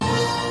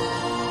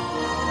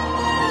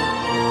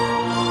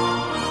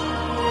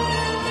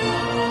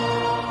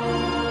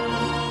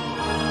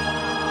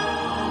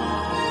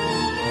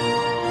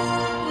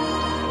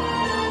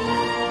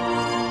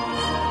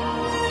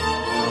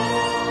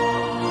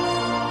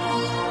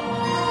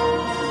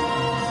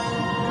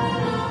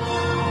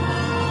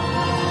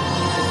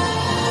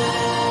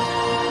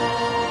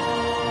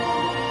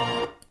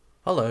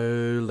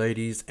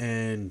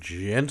and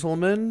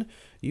gentlemen,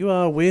 you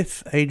are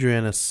with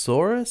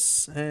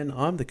Adrianasaurus, and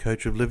I'm the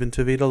coach of Live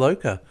Into Vida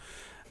Loca.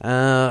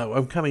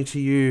 I'm coming to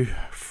you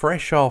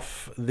fresh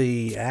off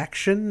the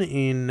action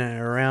in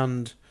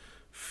round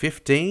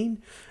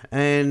 15,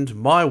 and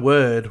my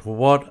word,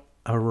 what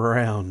a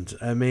round.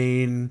 I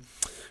mean,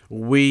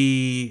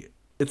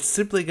 it's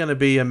simply going to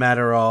be a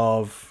matter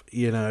of,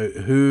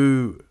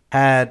 who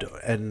had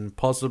and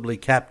possibly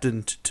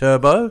captained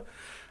Turbo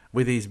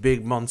with his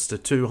big monster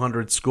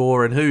 200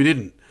 score and who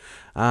didn't.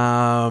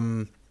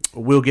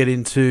 We'll get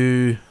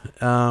into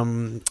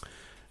the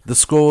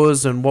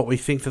scores and what we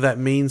think that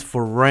means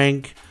for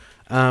rank.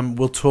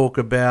 We'll talk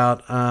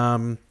about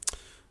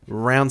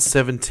round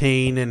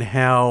 17 and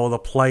how the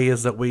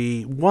players that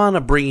we, one,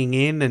 are bringing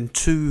in and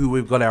two, who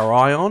we've got our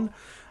eye on,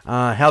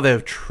 how they're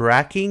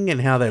tracking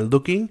and how they're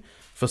looking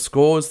for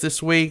scores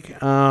this week.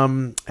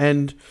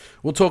 And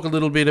we'll talk a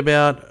little bit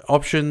about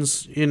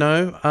options,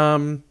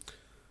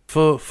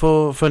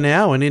 for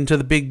now and into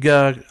the big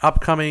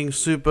upcoming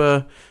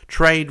Super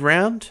Trade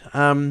round.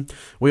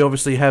 We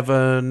obviously have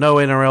no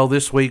NRL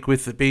this week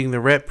with it being the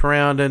rep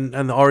round and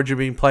the Origin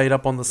being played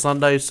up on the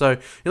Sunday, so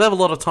you'll have a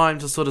lot of time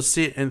to sort of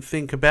sit and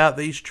think about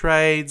these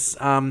trades.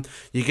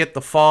 You get the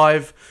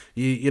 5.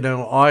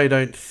 I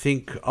don't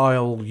think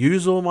I'll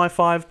use all my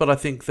 5, but I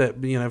think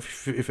that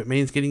if it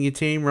means getting your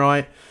team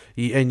right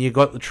and you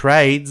got the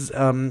trades,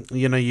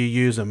 you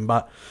use them.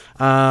 But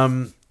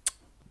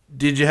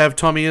did you have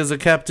Tommy as a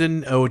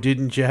captain, or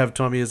didn't you have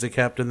Tommy as a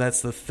captain?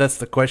 That's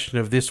the question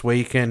of this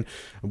week. And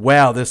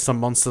wow, there's some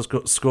monster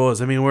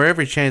scores. I mean, we're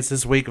every chance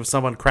this week of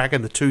someone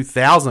cracking the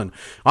 2,000.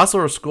 I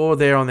saw a score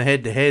there on the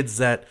head-to-heads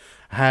that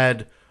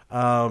had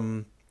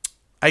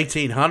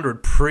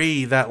 1,800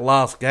 pre that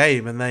last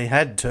game, and they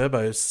had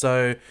turbos.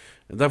 So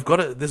there's got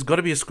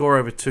to be a score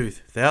over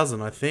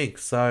 2,000, I think.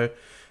 So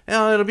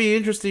it'll be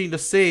interesting to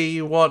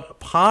see what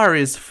par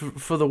is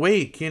for the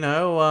week.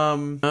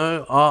 I'm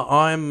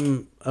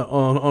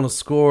on a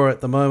score at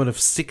the moment of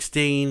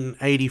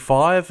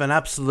 1685, an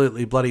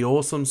absolutely bloody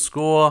awesome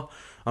score.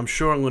 I'm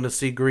sure I'm going to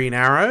see green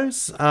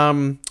arrows.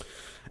 And,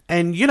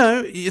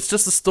 it's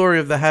just the story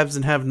of the haves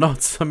and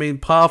have-nots. I mean,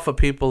 par for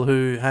people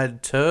who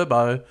had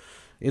turbo,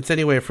 it's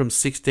anywhere from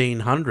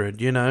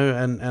 1600,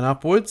 and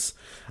upwards.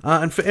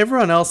 And for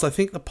everyone else, I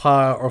think the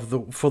par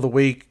for the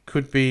week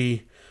could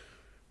be,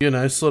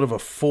 sort of a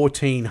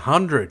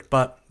 1400.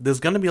 But there's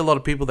going to be a lot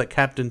of people that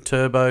captain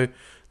turbo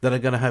that are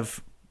going to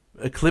have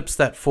eclipse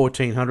that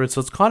 1400,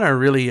 so it's kind of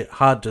really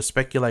hard to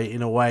speculate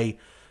in a way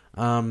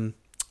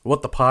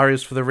what the par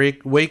is for the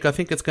week. I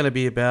think it's going to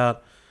be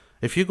about,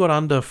 if you got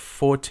under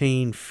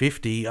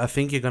 1450, I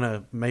think you're going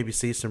to maybe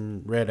see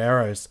some red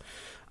arrows.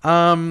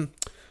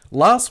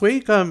 Last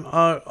week,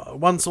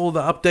 once all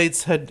the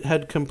updates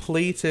had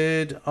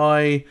completed,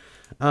 I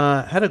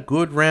had a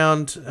good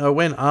round. I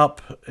went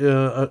up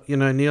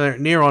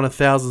near on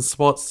 1,000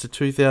 spots to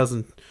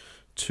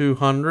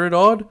 2,200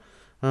 odd.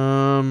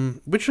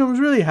 Which I was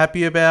really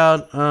happy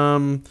about,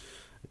 in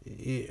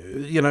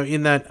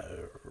that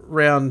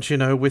round,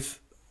 with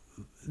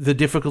the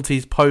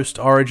difficulties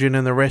post-Origin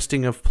and the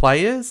resting of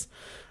players.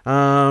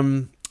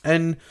 And,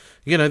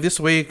 this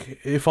week,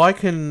 if I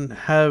can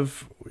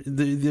have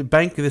the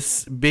bank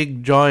this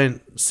big,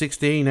 giant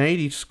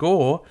 1680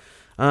 score,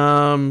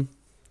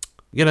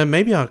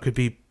 maybe I could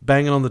be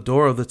banging on the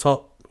door of the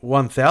top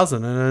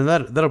 1,000,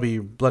 and that'll be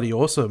bloody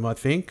awesome, I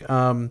think.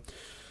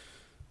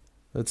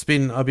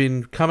 I've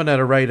been coming at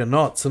a rate of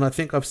knots, and I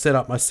think I've set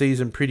up my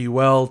season pretty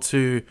well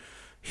to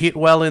hit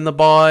well in the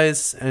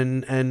buys,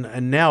 and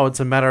now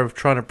it's a matter of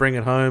trying to bring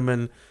it home.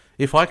 And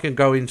if I can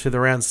go into the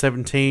round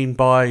 17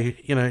 by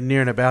near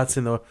and abouts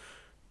in the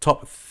top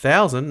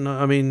 1,000,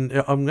 I mean,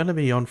 I'm going to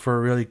be on for a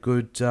really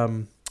good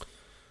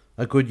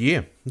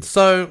year.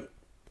 So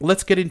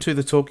let's get into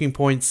the talking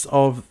points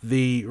of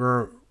the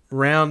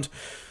round.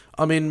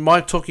 I mean,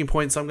 my talking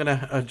points, I'm going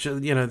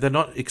to, they're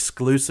not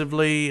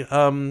exclusively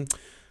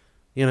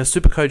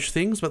Supercoach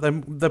things, but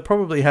they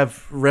probably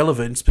have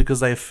relevance because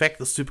they affect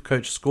the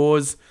Supercoach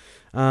scores.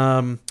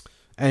 And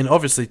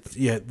obviously,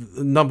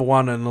 number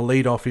one and the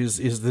lead off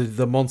is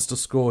the monster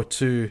score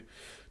to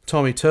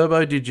Tommy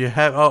Turbo. Did you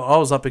have? I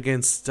was up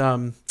against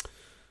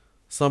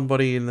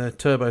somebody in the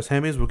Turbo's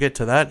Hammies. We'll get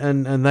to that,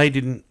 and they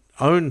didn't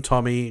own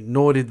Tommy,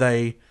 nor did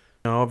they.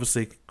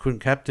 Obviously couldn't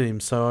captain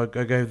him, so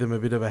I gave them a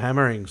bit of a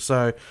hammering.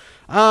 So,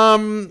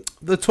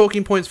 the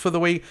talking points for the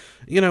week,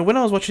 when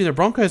I was watching the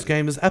Broncos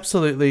game, there's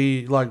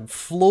absolutely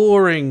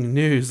flooring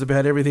news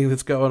about everything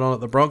that's going on at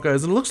the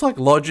Broncos, and it looks like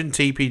Lodge and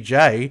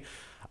TPJ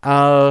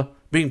are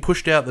being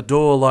pushed out the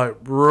door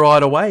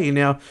right away.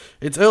 Now,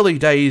 it's early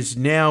days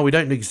now; we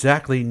don't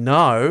exactly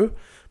know.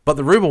 But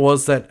the rumour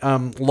was that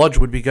Lodge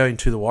would be going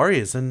to the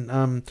Warriors, and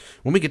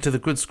when we get to the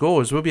good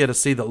scores, we'll be able to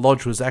see that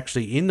Lodge was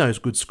actually in those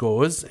good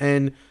scores.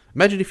 And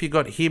imagine if you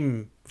got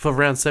him for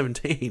round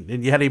 17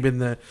 and you had him in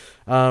the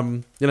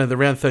the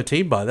round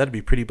 13 bye. That'd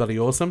be pretty bloody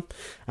awesome.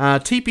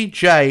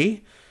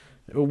 TPJ,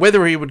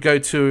 whether he would go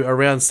to a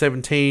round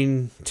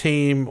 17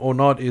 team or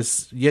not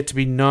is yet to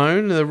be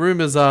known. The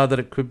rumours are that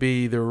it could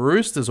be the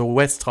Roosters or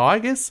West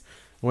Tigers.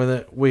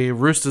 whether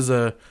Roosters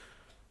are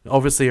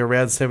obviously a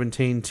round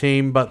 17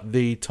 team, but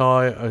the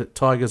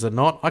Tigers are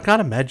not. I can't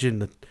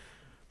imagine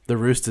the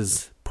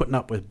Roosters putting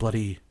up with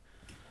bloody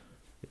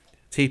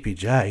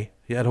TPJ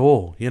at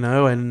all,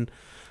 and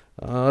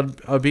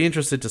I'd be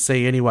interested to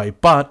see anyway.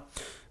 But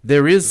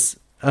there is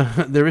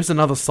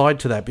another side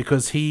to that,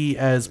 because he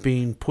has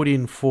been put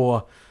in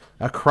for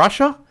a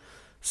crusher.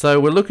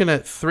 So we're looking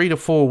at 3 to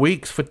 4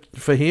 weeks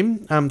for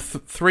him.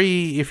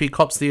 3 if he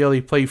cops the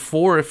early plea,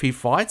 4 if he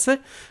fights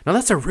it. Now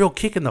that's a real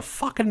kick in the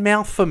fucking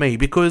mouth for me,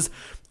 because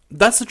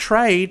that's a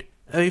trade.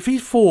 If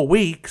he's 4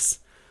 weeks,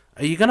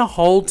 are you going to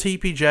hold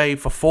TPJ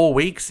for 4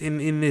 weeks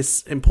in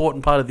this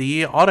important part of the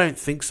year? I don't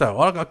think so.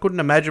 I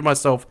couldn't imagine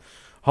myself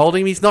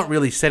holding him. He's not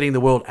really setting the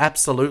world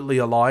absolutely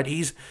alight.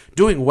 He's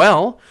doing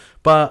well,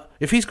 but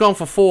if he's gone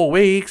for 4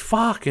 weeks,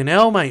 fucking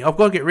hell, mate, I've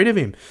got to get rid of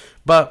him.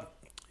 But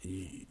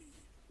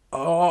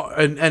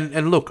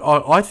and look,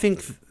 I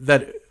think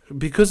that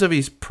because of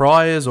his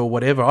priors or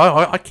whatever,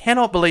 I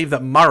cannot believe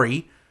that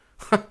Murray,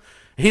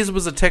 his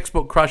was a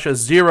textbook crusher,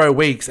 0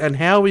 weeks, and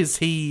how is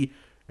he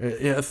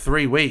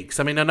 3 weeks?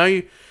 I mean, I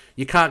know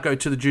you can't go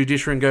to the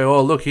judiciary and go,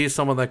 oh, look, here's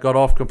someone that got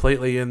off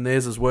completely and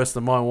theirs is worse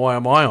than mine, why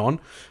am I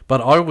on?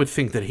 But I would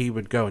think that he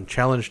would go and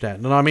challenge that.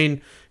 And I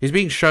mean, he's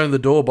being shown the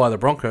door by the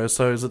Broncos,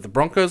 so is it the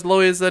Broncos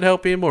lawyers that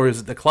help him, or is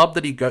it the club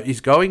that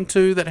he's going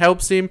to that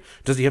helps him?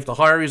 Does he have to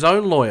hire his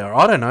own lawyer?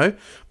 I don't know,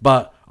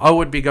 but I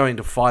would be going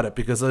to fight it,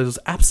 because there's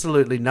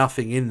absolutely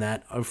nothing in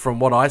that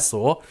from what I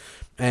saw,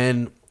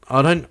 and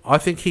I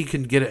think he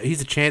can get it.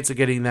 He's a chance of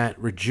getting that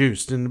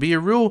reduced and be a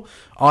real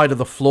eye to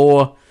the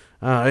floor,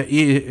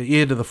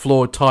 ear to the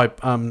floor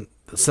type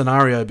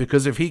scenario,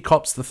 because if he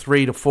cops the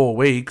 3 to 4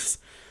 weeks,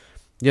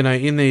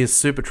 in these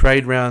super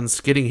trade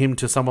rounds, getting him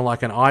to someone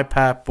like an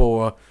IPAP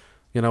or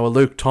a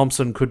Luke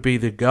Thompson could be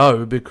the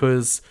go,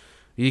 because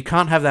you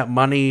can't have that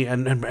money,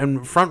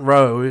 and front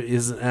row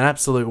is an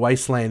absolute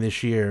wasteland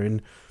this year.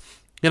 And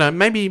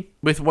maybe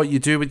with what you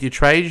do with your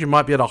trades, you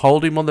might be able to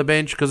hold him on the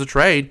bench, because a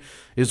trade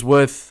is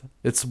worth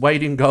its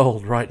weight in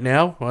gold right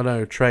now. I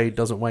know a trade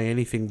doesn't weigh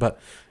anything, but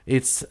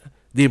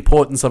the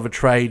importance of a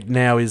trade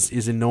now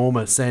is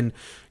enormous. And,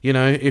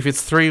 if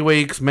it's 3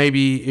 weeks,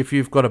 maybe if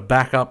you've got a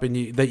backup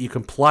that you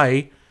can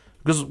play,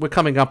 because we're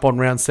coming up on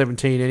round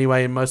 17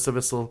 anyway, and most of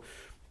us will,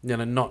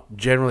 not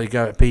generally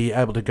be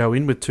able to go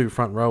in with 2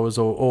 front rowers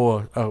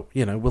or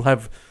we'll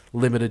have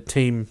limited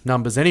team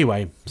numbers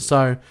anyway.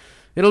 So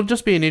it'll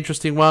just be an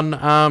interesting one.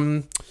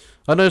 I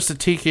noticed that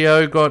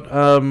TKO got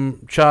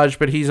charged,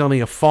 but he's only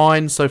a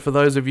fine. So for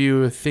those of you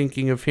who are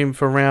thinking of him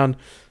for round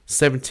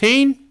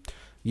 17,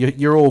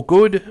 you're all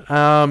good,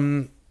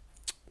 and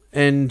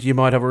you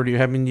might have already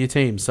have him in your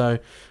team. So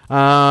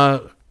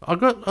I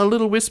got a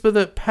little whisper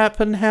that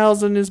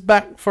Pappenhausen is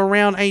back for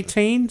round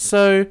 18.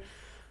 So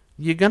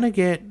you're gonna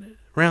get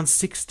round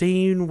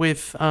 16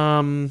 with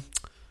Hines,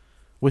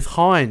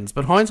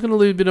 but Hines gonna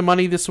lose a bit of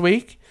money this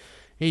week.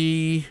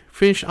 He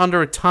finished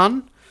under a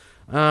ton.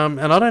 And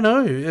I don't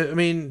know. I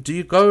mean, do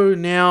you go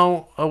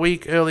now a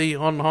week early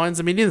on Hines?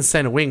 I mean, in the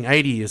centre wing,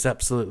 80 is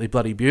absolutely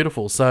bloody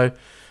beautiful. So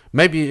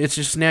maybe it's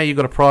just now you've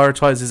got to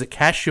prioritise, is it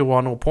cash you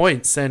want or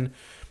points? And,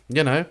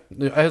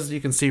 as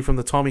you can see from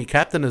the Tommy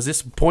captain, as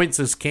this points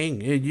is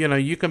king.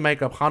 You can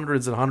make up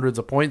hundreds and hundreds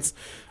of points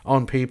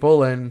on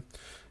people. And,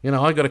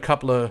 I got a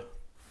couple of,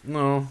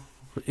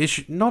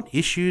 not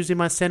issues in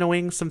my centre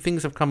wing. Some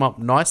things have come up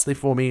nicely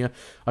for me.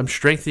 I'm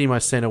strengthening my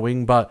centre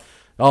wing, but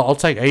I'll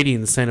take 80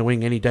 in the centre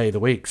wing any day of the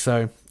week.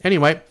 So,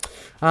 anyway,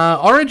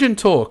 Origin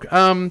talk.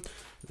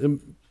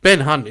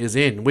 Ben Hunt is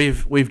in.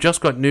 We've just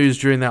got news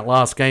during that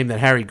last game that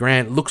Harry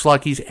Grant looks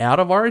like he's out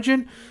of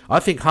Origin. I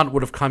think Hunt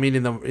would have come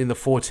in the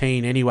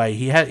 14 anyway.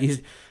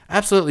 He's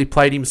absolutely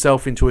played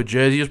himself into a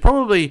jersey. It was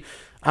probably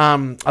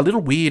a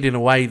little weird in a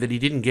way that he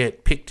didn't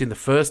get picked in the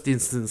first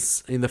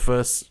instance in the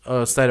first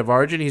State of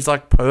Origin. He's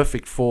like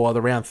perfect for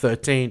the round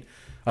 13.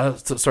 For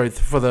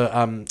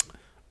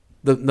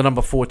the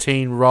number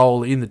 14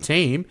 role in the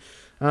team.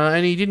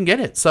 And he didn't get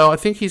it. So I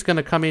think he's going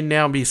to come in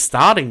now and be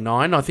starting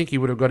 9. I think he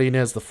would have got in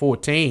as the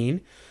 14.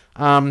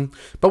 But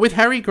with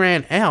Harry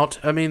Grant out,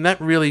 I mean,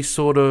 that really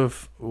sort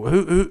of...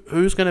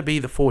 Who's going to be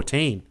the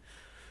 14?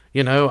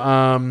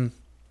 I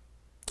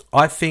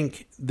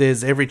think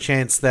there's every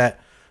chance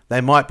that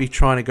they might be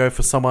trying to go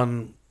for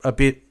someone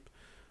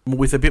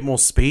with a bit more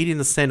speed in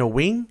the centre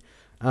wing.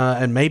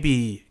 And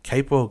maybe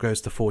Capewell goes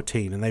to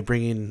 14 and they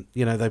bring in,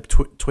 they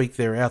tweak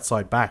their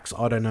outside backs.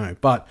 I don't know.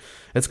 But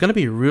it's going to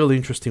be a real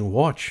interesting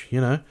watch,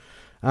 Sorry,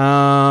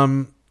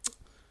 I'll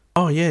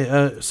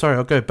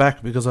go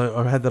back because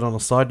I had that on a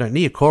side note.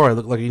 Niokore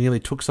looked like he nearly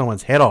took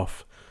someone's head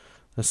off.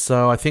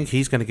 So I think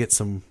he's going to get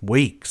some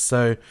weeks.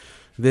 So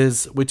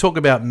we talk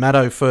about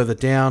Maddo further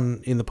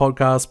down in the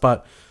podcast,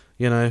 but,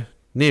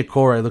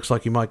 Niokore looks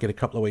like he might get a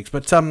couple of weeks.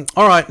 But, all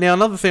right, now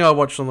another thing I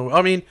watched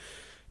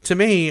to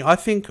me, I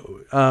think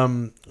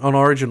on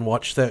Origin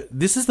Watch that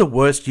this is the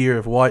worst year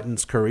of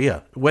Whiten's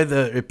career,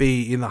 whether it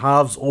be in the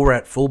halves or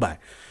at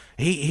fullback.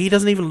 He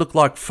doesn't even look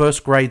like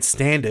first grade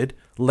standard,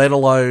 let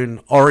alone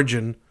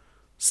Origin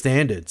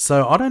standard.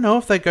 So I don't know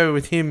if they go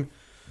with him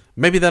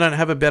maybe they don't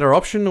have a better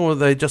option, or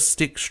they just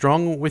stick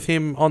strong with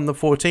him on the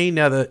 14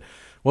 now that,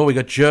 well, we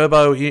got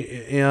Gerbo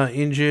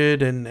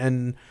injured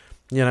and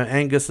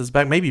Angus is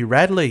back. Maybe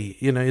Radley,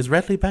 is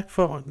Radley back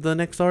for the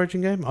next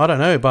Origin game? I don't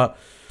know, but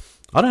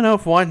I don't know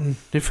if Whiten,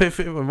 if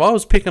I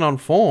was picking on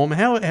form,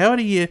 how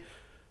do you,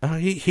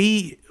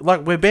 he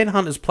like where Ben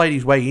Hunt has played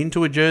his way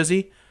into a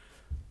jersey,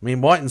 I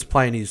mean, Whiten's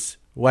playing his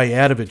way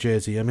out of a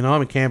jersey. I mean,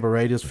 I'm a Canberra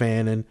Raiders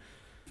fan, and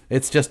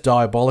it's just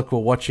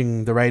diabolical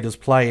watching the Raiders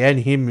play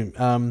and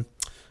him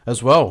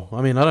as well.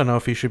 I mean, I don't know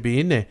if he should be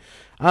in there.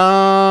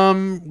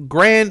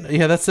 Grant,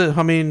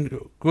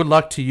 good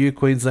luck to you,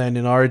 Queensland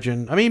in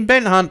Origin. I mean,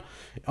 Ben Hunt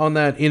in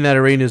that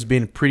arena has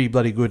been pretty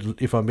bloody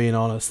good, if I'm being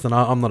honest, and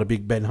I'm not a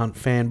big Ben Hunt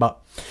fan,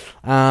 but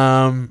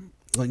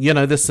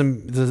there's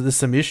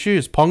some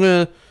issues.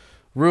 Ponga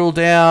ruled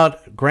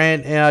out,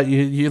 Grant out.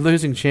 You're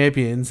losing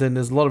champions, and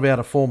there's a lot of out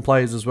of form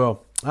players as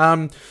well.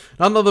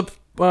 Another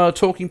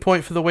talking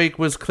point for the week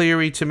was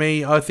Cleary. To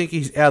me, I think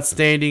he's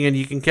outstanding, and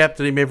you can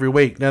captain him every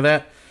week. Now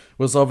that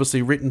was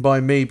obviously written by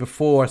me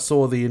before I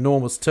saw the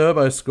enormous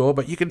Turbo score,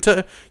 but you can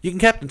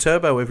captain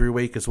Turbo every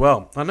week as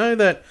well. I know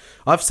that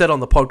I've said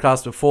on the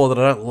podcast before that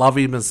I don't love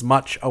him as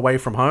much away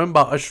from home,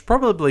 but I should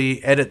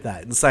probably edit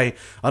that and say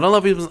I don't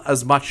love him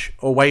as much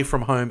away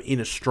from home in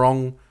a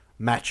strong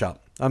matchup.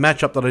 A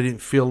matchup that I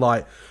didn't feel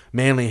like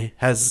Manly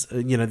has,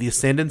 the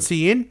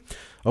ascendancy in,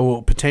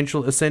 or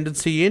potential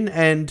ascendancy in,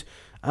 and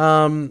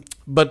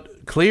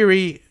but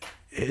Cleary,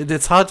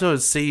 it's hard to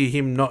see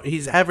him not.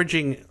 He's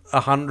averaging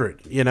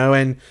 100,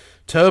 and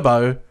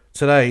Turbo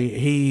today,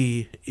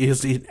 he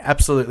is in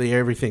absolutely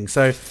everything.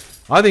 So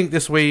I think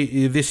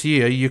this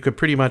year, you could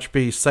pretty much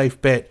be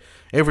safe bet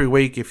every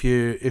week if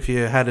you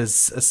had a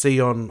C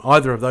on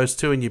either of those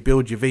two, and you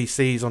build your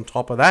VCs on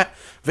top of that.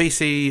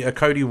 VC, a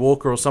Cody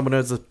Walker or someone who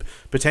has the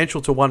potential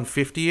to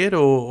 150 it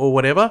or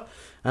whatever.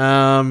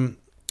 A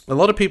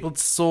lot of people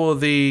saw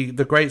the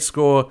great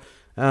score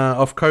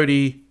of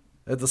Cody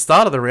at the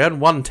start of the round,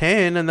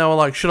 110, and they were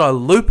like, should I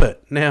loop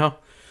it? Now,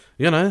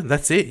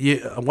 that's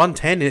it.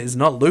 110 is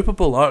not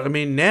loopable. I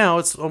mean, now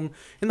it's in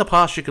the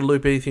past you could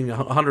loop anything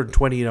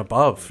 120 and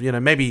above,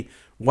 maybe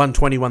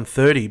 120,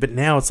 130, but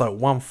now it's like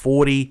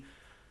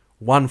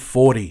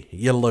 140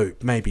 you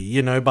loop,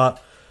 maybe,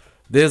 but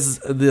there's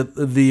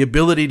the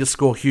ability to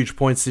score huge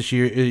points this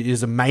year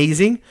is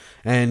amazing,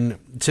 and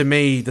to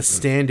me, the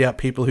standout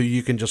people who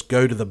you can just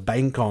go to the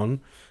bank on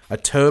are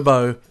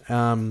Turbo,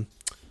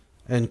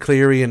 and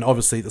Cleary, and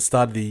obviously at the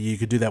start of the year you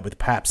could do that with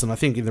Paps, and I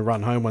think in the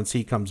run home once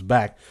he comes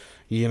back,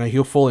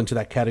 he'll fall into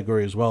that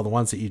category as well, the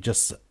ones that you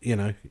just,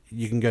 you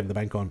can go to the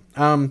bank on.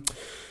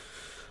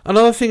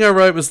 Another thing I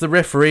wrote was the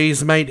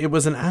referees, mate. It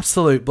was an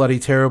absolute bloody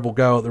terrible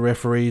go at the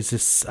referees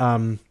this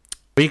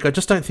week. I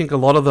just don't think a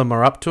lot of them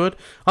are up to it.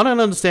 I don't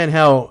understand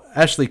how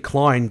Ashley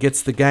Klein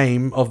gets the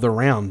game of the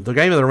round. The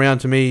game of the round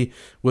to me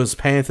was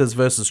Panthers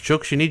versus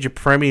Chooks. You need your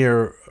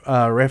premier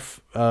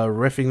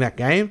reffing that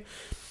game.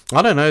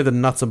 I don't know the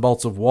nuts and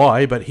bolts of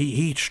why, but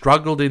he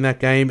struggled in that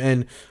game,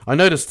 and I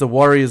noticed the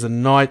Warriors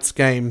and Knights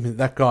game,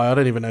 that guy, I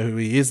don't even know who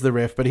he is, the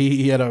ref, but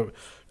he had a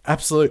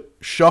absolute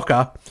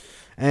shocker.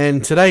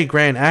 And today,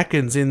 Grant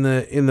Atkins in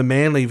the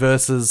Manly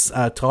versus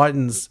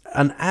Titans,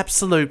 an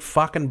absolute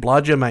fucking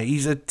bludger, mate.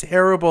 He's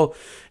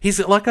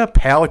like a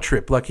power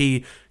trip, like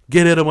he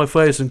get out of my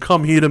face and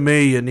come here to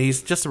me, and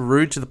he's just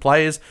rude to the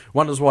players,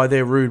 wonders why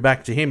they're rude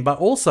back to him, but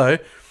also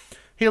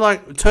he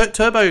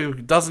Turbo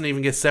doesn't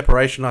even get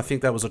separation. I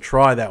think that was a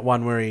try, that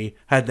one where he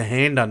had the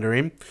hand under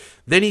him.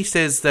 Then he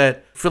says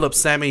that Philip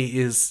Sammy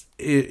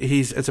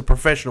it's a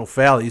professional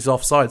foul. He's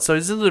offside. So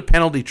is it a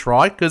penalty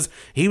try? Because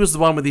he was the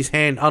one with his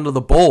hand under the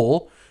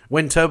ball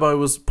when Turbo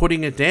was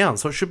putting it down.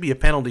 So it should be a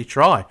penalty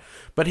try.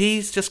 But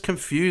he's just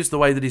confused the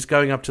way that he's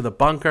going up to the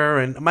bunker.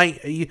 And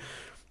mate, the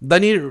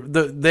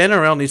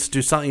NRL needs to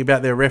do something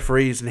about their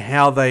referees and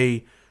how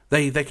they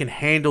can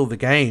handle the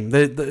game.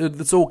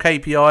 It's all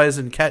KPIs,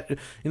 and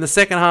in the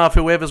second half,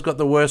 whoever's got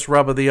the worst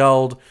rub of the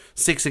old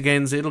 6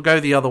 against, it'll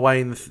go the other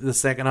way in the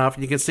second half.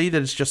 And you can see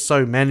that it's just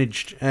so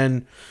managed,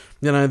 and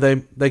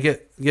they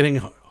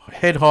getting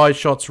head high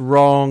shots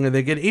wrong, and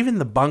they get even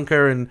the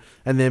bunker, and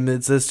then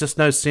there's just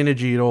no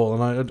synergy at all.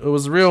 And it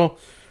was real.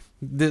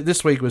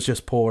 This week was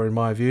just poor in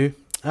my view.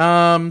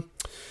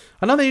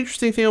 Another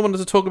interesting thing I wanted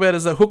to talk about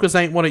is that hookers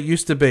ain't what it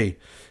used to be.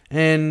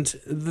 And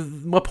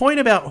my point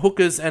about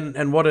hookers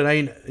and what it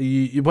ain't,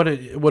 what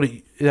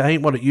it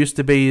ain't what it used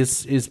to be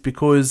is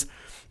because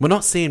we're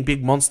not seeing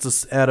big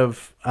monsters out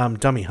of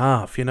dummy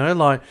half.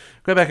 Like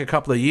go back a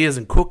couple of years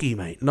and Cookie,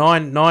 mate,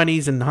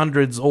 90s and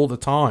 100s all the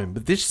time.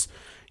 But this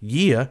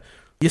year,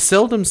 you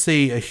seldom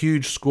see a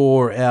huge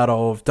score out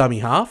of dummy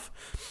half,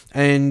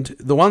 and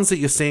the ones that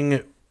you're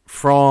seeing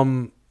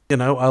from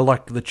are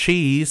like the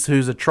Cheese,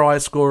 who's a try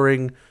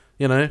scoring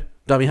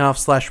dummy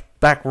half /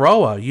 back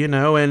rower,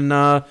 and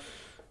I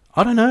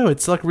don't know,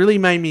 it's like really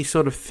made me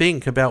sort of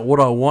think about what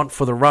I want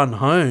for the run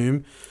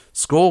home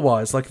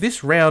score-wise. Like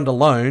this round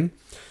alone,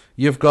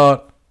 you've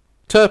got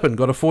Turpin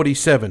got a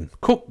 47,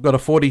 Cook got a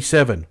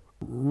 47,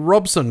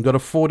 Robson got a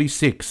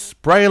 46.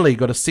 Brayley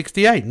got a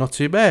 68. Not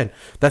too bad.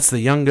 That's the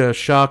younger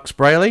Sharks,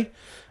 Brayley.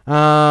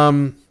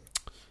 Appy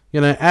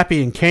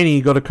and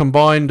Kenny got a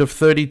combined of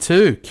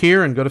 32.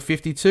 Kieran got a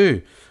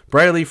 52.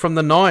 Brayley from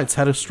the Knights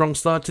had a strong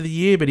start to the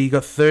year, but he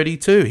got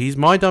 32. He's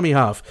my dummy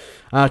half.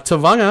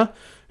 Tavanga,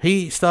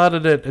 he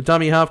started at a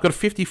dummy half, got a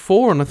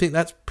 54, and I think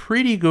that's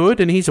pretty good.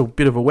 And he's a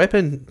bit of a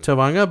weapon,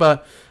 Tavanga,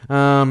 but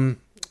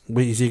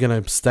is he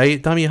going to stay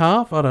at dummy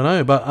half? I don't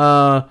know.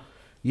 But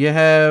you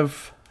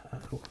have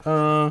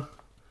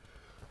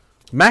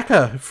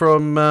Macca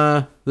from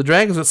the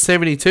Dragons at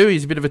 72.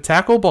 He's a bit of a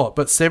tackle bot,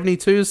 but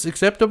 72 is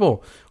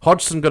acceptable.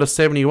 Hodgson got a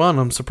 71.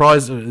 I'm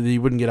surprised that he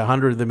wouldn't get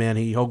 100 of the man.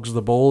 He hogs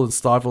the ball and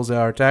stifles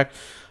our attack.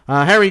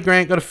 Harry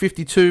Grant got a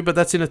 52, but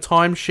that's in a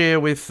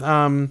timeshare with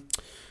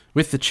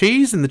the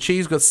Cheese, and the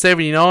Cheese got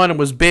 79 and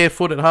was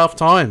barefoot at half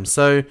time.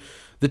 So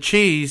the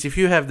Cheese, if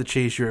you have the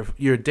Cheese,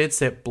 you're a dead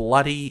set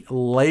bloody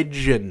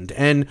legend,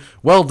 and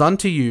well done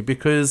to you,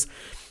 because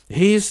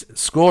he's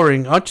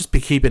scoring. I'd just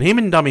be keeping him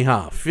in dummy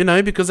half,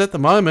 because at the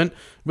moment,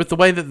 with the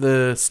way that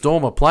the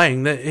Storm are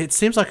playing, it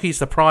seems like he's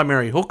the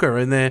primary hooker.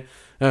 And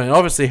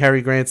obviously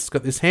Harry Grant's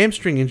got this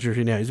hamstring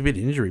injury now. He's a bit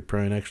injury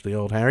prone, actually,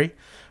 old Harry.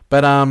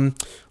 But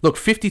look,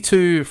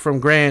 52 from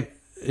Grant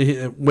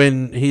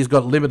when he's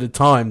got limited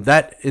time,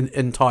 that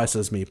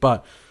entices me.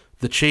 But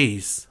the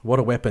Cheese, what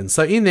a weapon.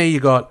 So in there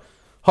you got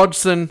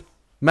Hodgson,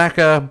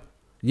 Macca,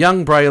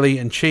 young Brayley,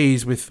 and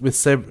Cheese with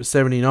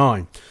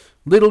 79.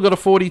 Little got a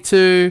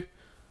 42.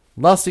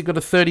 Lusty got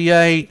a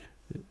 38.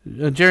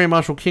 Jerry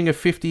Marshall King a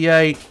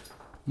 58.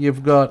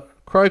 You've got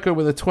Croker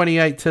with a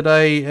 28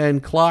 today,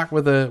 and Clark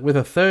with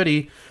a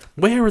 30.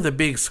 Where are the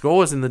big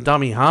scores in the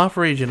dummy half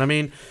region? I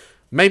mean,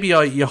 maybe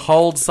you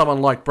hold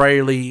someone like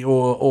Brayley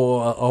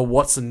or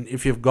Watson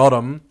if you've got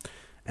them,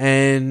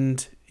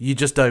 and you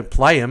just don't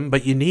play him,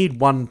 but you need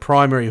one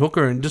primary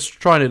hooker, and just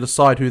trying to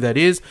decide who that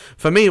is.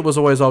 For me, it was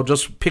always I'll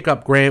just pick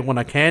up Grant when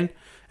I can,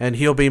 and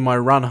he'll be my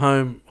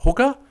run-home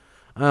hooker.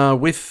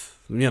 With,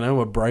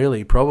 a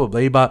Brayley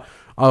probably, but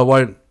I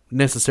won't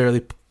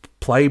necessarily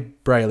play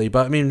Brayley.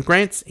 But, I mean,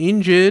 Grant's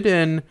injured,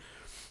 and,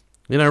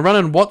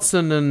 running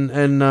Watson and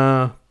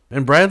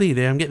Brayley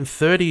there, I'm getting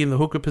 30 in the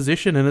hooker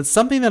position, and it's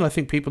something that I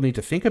think people need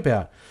to think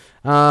about.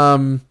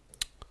 Can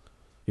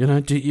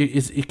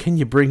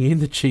you bring in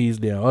the Cheese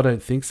now? I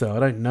don't think so. I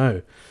don't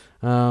know.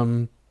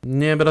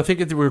 But I think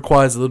it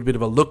requires a little bit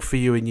of a look for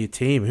you in your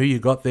team, who you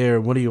got there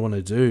and what do you want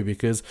to do,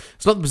 because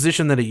it's not the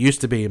position that it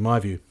used to be, in my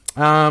view.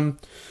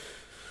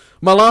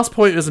 My last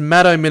point is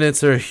Maddo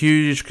minutes are a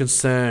huge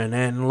concern,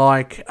 and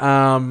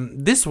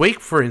this week,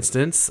 for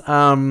instance,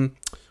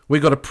 we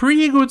got a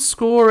pretty good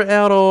score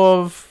out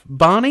of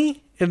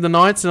Barney in the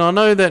Knights, and I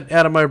know that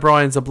Adam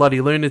O'Brien's a bloody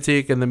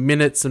lunatic and the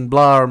minutes and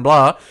blah and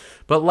blah,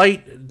 but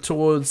late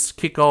towards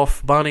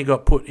kickoff, Barney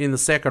got put in the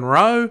second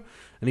row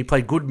and he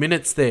played good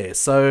minutes there.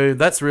 So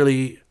that's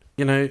really,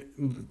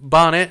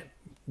 Barnett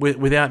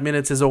without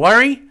minutes is a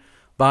worry.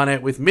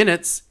 Barnett with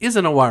minutes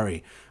isn't a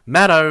worry.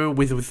 Maddo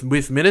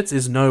with minutes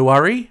is no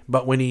worry,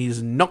 but when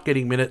he's not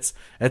getting minutes,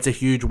 it's a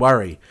huge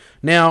worry.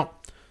 Now,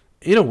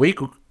 in a week,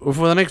 for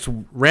the next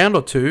round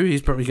or two,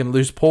 he's probably going to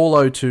lose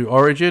Paulo to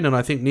Origin, and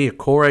I think Nia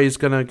Kore is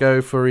going to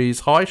go for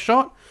his high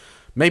shot.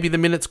 Maybe the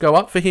minutes go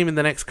up for him in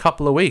the next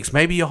couple of weeks.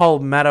 Maybe you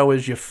hold Maddo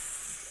as your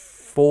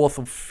fourth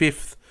or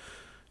fifth,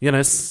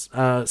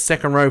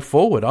 second row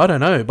forward. I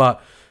don't know,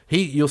 but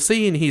you'll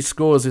see in his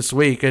scores this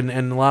week and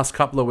the last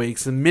couple of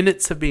weeks, the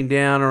minutes have been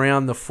down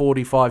around the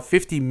 45,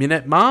 50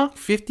 minute mark,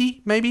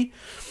 50 maybe,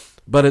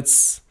 but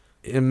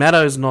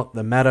Maddo's not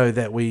the Maddo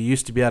that we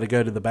used to be able to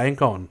go to the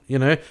bank on.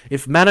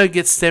 If Maddo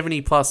gets 70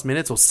 plus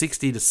minutes or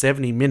 60 to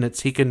 70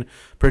 minutes, he can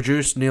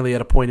produce nearly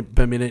at a point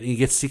per minute, and he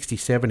gets 60,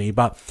 70,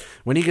 but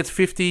when he gets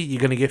 50,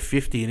 you're going to get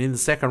 50, and in the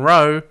second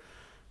row,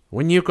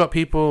 when you've got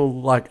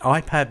people like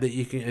iPad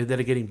that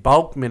are getting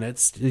bulk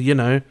minutes,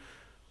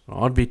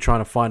 I'd be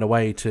trying to find a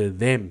way to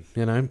them,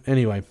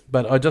 Anyway,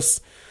 but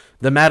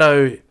the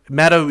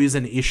Maddo is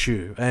an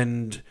issue,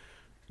 and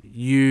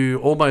you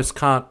almost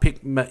can't pick.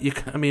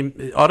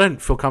 I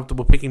don't feel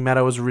comfortable picking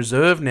Maddo as a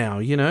reserve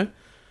now,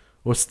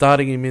 or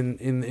starting him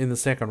in the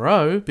second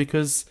row,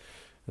 because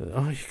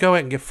you go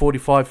out and get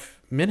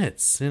 45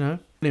 minutes,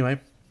 Anyway,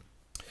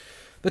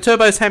 the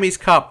Turbos Hammies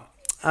Cup.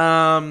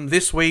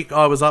 This week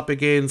I was up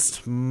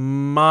against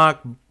Mark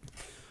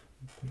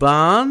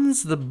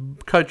Barnes, the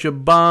coach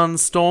of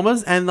Barnes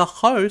Stormers, and the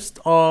host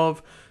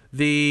of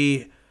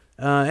the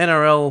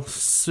NRL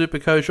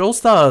Supercoach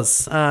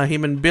All-Stars.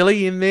 Him and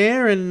Billy in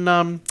there,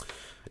 and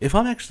if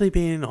I'm actually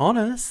being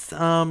honest,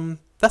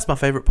 that's my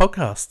favourite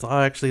podcast.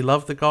 I actually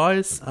love the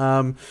guys.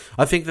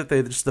 I think that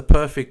they're just the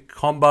perfect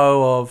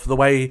combo of the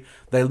way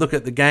they look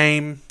at the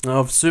game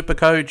of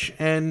Supercoach,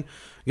 and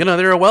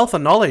they're a wealth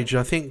of knowledge.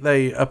 I think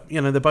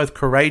they're both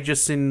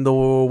courageous in the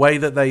way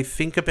that they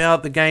think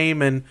about the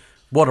game and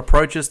what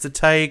approaches to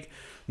take.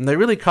 And they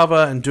really cover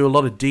and do a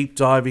lot of deep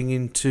diving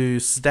into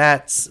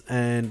stats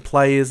and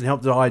players and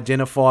help to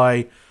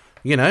identify,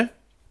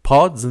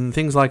 pods and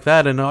things like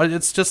that. And I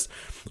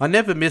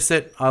never miss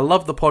it. I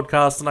love the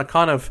podcast, and I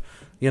kind of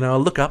I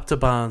look up to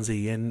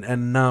Barnesy,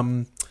 and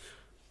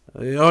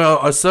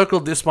I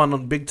circled this one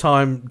on big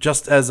time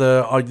just as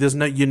there's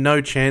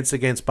no chance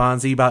against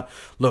Barnesy, but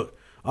look,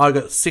 I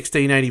got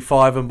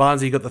 1685 and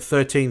Barnesy got the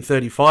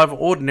 1335.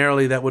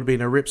 Ordinarily, that would have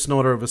been a rip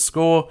snorter of a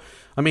score.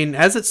 I mean,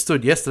 as it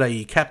stood yesterday,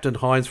 he captained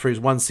Hines for his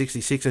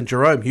 166 and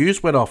Jerome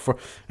Hughes went off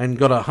and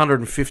got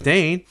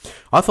 115.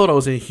 I thought I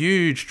was in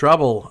huge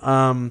trouble,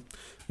 and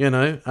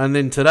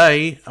then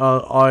today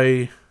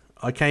I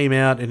came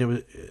out and it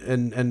was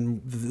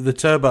and the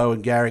Turbo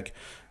and Garrick,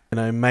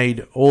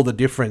 made all the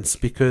difference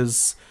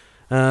because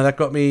that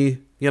got me,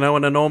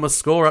 an enormous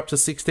score up to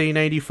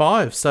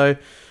 1685. So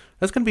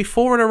that's going to be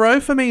 4 in a row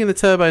for me in the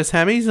Turbos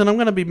Hammies, and I'm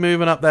going to be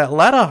moving up that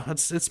ladder.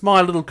 It's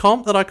my little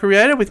comp that I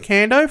created with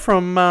Kando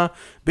from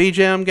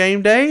BJM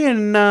Game Day,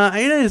 and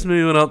Ada is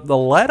moving up the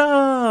ladder.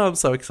 I'm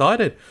so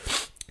excited.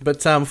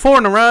 But 4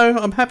 in a row,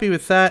 I'm happy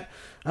with that.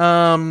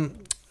 I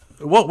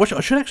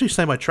should actually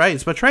say my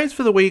trades. My trades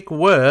for the week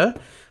were,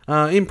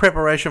 in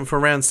preparation for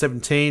round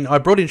 17, I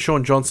brought in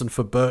Sean Johnson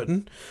for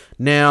Burton.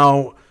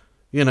 Now,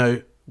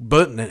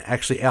 Burton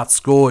actually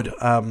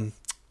outscored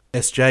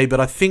SJ, but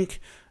I think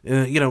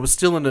it was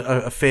still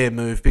a fair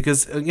move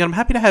because I'm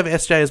happy to have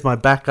SJ as my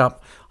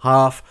backup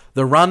half.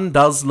 The run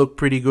does look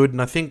pretty good,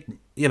 and I think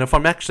if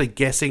I'm actually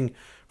guessing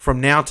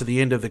from now to the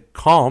end of the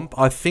comp,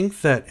 I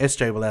think that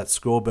SJ will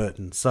outscore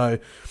Burton. So,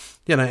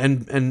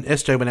 and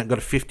SJ went out and got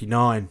a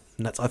 59,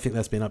 and I think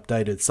that's been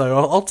updated. So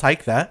I'll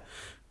take that.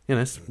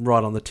 It's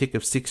right on the tick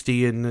of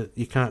 60, and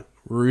you can't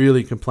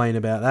really complain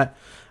about that.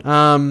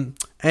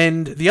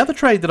 And the other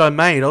trade that I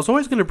made, I was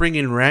always going to bring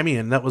in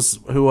Ramian. That was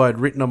who I'd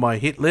written on my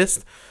hit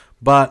list.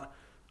 But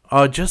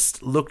I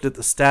just looked at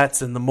the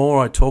stats, and the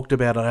more I talked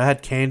about it, I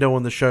had Kando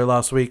on the show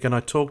last week, and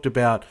I talked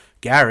about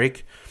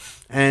Garrick,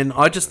 and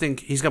I just think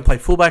he's going to play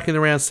fullback in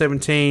the round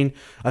 17.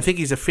 I think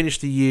he's a finish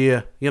the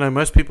year.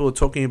 Most people are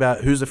talking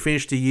about who's a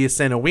finish the year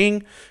centre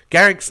wing.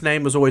 Garrick's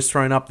name was always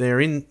thrown up there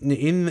in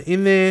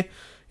there,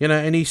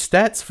 and his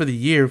stats for the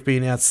year have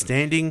been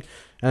outstanding,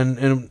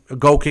 and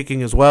goal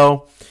kicking as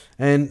well.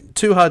 And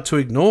too hard to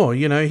ignore.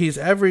 His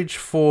average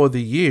for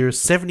the year is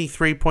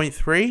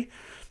 73.3.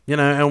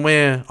 And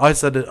where I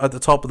said at the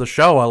top of the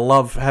show, I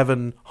love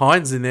having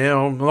Hines in there.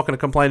 I'm not going to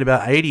complain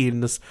about 80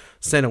 in this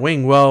centre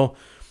wing. Well,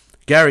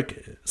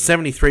 Garrick,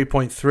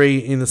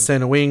 73.3 in the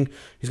centre wing.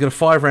 He's got a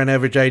 5-round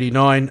average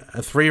 89,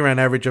 a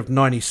 3-round average of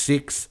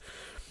 96.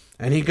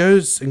 And he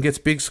goes and gets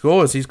big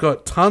scores. He's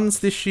got tons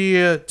this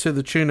year to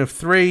the tune of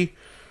 3.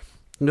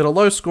 He's got a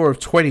low score of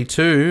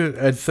 22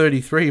 at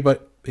 33,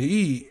 but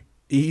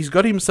he's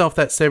got himself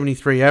that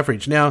 73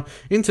 average. Now,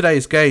 in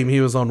today's game, he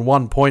was on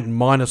 1 point and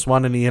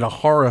 -1, and he had a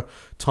horror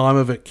time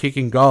of it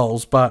kicking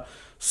goals. But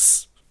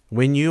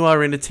when you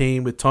are in a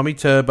team with Tommy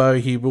Turbo,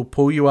 he will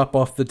pull you up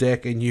off the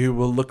deck, and you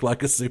will look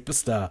like a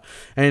superstar.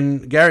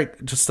 And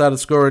Garrick just started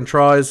scoring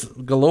tries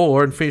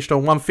galore and finished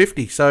on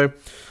 150. So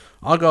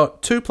I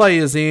got 2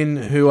 players in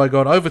who I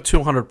got over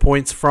 200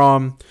 points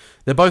from.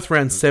 They're both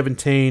round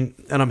 17,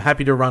 and I'm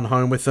happy to run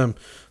home with them.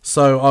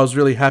 So I was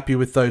really happy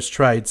with those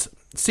trades.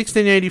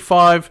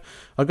 1685,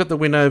 I got the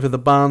win over the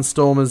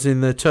Barnstormers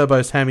in the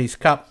Turbos Hammies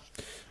Cup.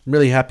 I'm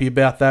really happy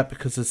about that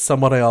because it's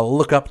somebody I'll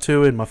look up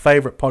to and my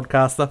favourite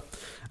podcaster.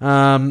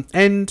 I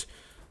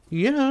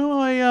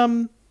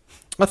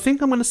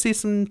think I'm going to see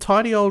some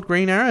tidy old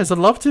green arrows. I'd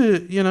love to,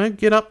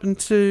 get up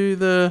into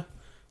the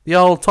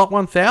old top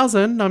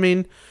 1,000. I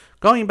mean,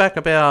 going back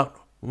about,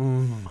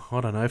 4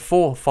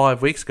 or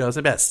 5 weeks ago, it was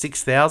about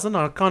 6,000.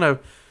 I kind of,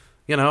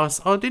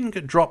 I didn't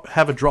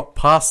have a drop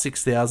past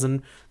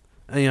 6,000.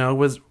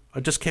 I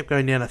just kept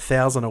going down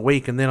 1,000 a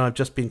week, and then I've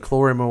just been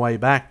clawing my way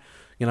back,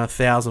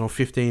 1,000 or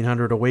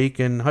 1,500 a week,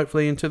 and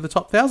hopefully into the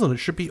top 1,000. It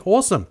should be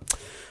awesome.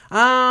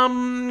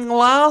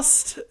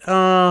 Last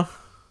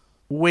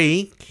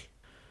week,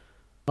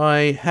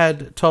 I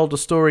had told a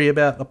story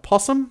about the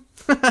possum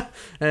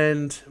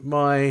and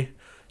my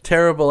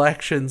terrible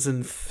actions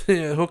and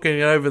hooking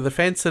it over the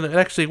fence, and it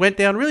actually went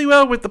down really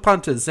well with the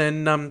punters,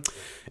 and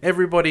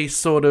everybody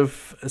sort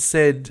of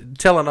said,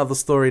 tell another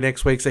story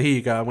next week. So here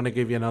you go, I'm going to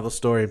give you another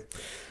story.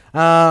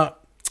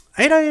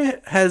 Ado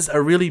has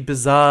a really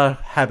bizarre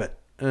habit,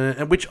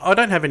 which I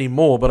don't have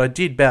anymore, but I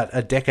did about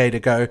a decade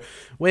ago,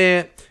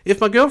 where if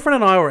my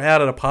girlfriend and I were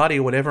out at a party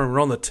or whatever, and we're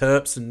on the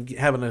terps and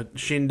having a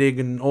shindig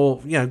and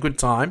all, good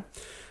time,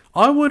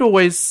 I would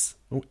always,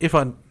 if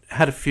I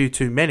had a few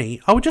too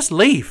many, I would just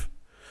leave.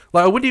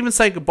 Like, I wouldn't even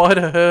say goodbye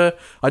to her.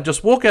 I'd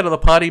just walk out of the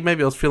party.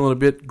 Maybe I was feeling a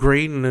bit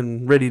green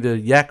and ready to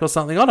yak or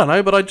something. I don't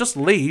know. But I'd just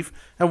leave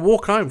and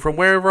walk home from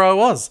wherever I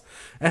was.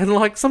 And,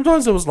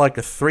 sometimes it was like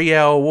a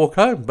 3-hour walk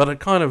home. But it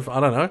kind of, I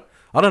don't know.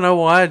 I don't know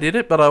why I did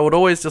it. But I would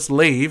always just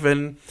leave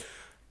and,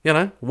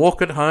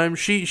 walk it home.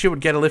 She would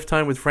get a lift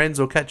home with friends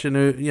or catch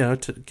a,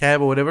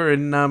 cab or whatever.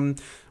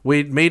 And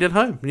we'd meet at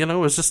home. It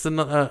was just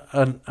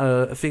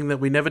a thing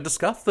that we never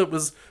discussed. That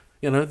was...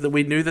 that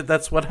we knew that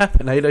that's what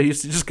happened. Ado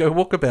used to just go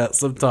walkabout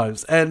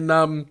sometimes. And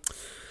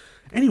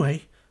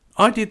anyway,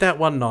 I did that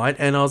one night,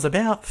 and I was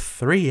about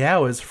 3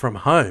 hours from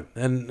home.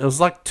 And it was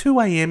like 2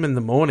 a.m. in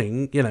the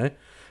morning,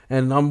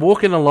 And I'm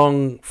walking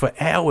along for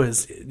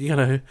hours,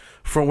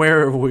 from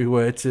wherever we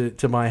were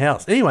to my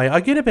house. Anyway, I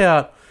get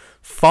about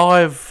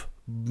 5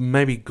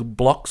 maybe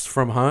blocks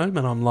from home,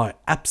 and I'm like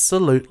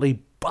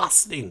absolutely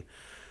busting.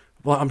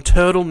 Like I'm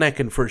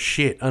turtlenecking for a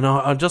shit, and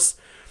I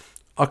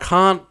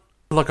can't.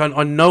 Like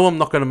I know I'm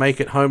not going to make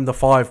it home the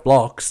 5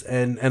 blocks,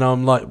 and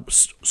I'm like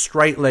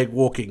straight leg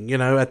walking,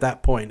 at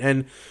that point,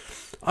 and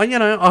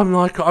I'm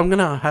like I'm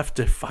gonna have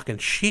to fucking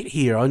shit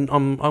here. I'm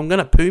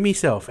gonna poo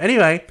myself.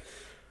 Anyway,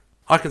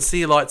 I can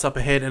see lights up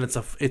ahead, and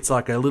it's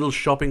like a little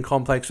shopping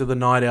complex with a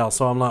Night Owl.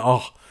 So I'm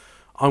like,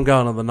 I'm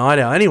going to the Night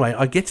Owl. Anyway,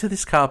 I get to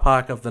this car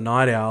park of the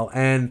Night Owl,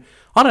 and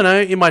I don't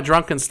know, in my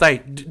drunken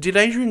state, did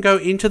Adrian go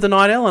into the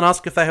Night Owl and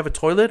ask if they have a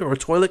toilet or a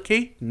toilet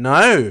key?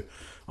 No.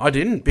 I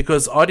didn't,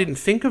 because I didn't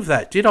think of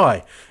that, did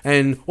I?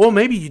 Or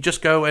maybe you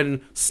just go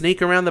and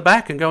sneak around the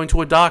back and go into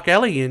a dark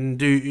alley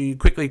and you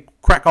quickly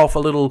crack off a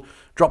little,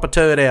 drop a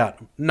turd out.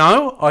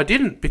 No, I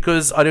didn't,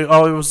 because I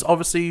was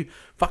obviously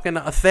fucking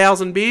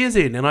 1,000 beers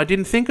in, and I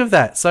didn't think of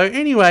that. So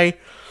anyway,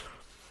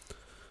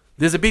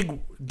 there's a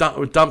big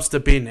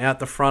dumpster bin out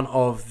the front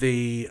of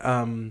the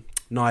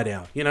Night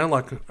Owl. I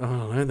don't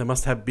know, they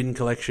must have bin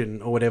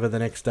collection or whatever the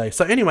next day.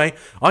 So anyway,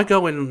 I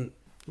go and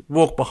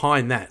walk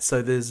behind that.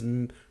 So there's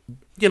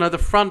the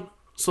front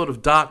sort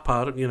of dark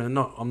part. I'm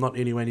not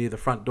anywhere near the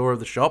front door of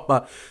the shop,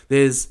 but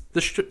there's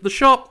the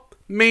shop,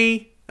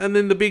 me, and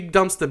then the big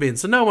dumpster bin.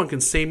 So no one can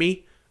see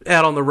me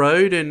out on the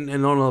road and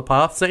on the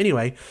path. So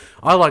anyway,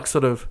 I like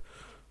sort of,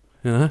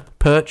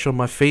 perch on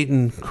my feet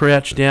and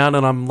crouch down,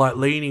 and I'm like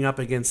leaning up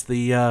against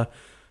the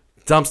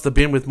dumpster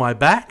bin with my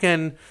back,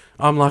 and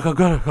I'm like, I've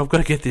got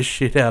to get this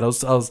shit out.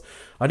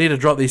 I need to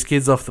drop these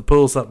kids off the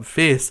pool, something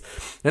fierce.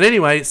 And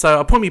anyway, so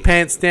I put my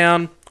pants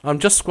down. I'm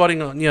just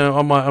squatting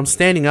on, I'm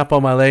standing up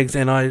on my legs,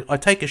 and I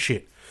take a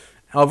shit.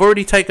 I've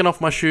already taken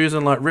off my shoes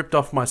and like ripped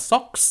off my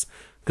socks,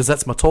 because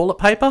that's my toilet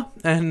paper,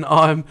 and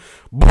I've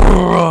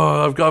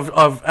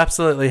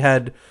absolutely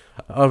had.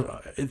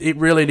 It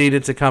really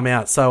needed to come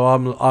out, so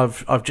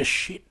I've just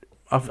shit.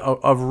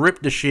 I've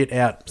ripped the shit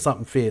out,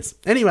 something fierce.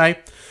 Anyway,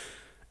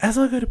 as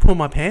I go to pull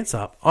my pants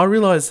up, I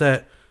realise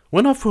that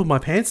when I've pulled my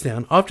pants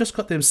down, I've just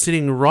got them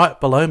sitting right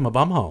below my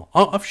bumhole.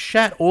 I've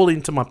shat all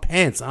into my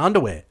pants,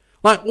 underwear,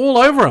 like all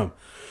over them,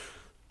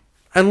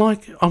 and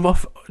like I'm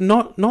off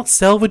not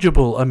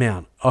salvageable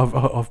amount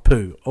of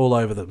poo all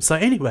over them. So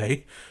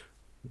anyway,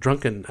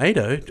 drunken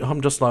Ado,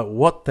 I'm just like,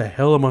 what the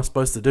hell am I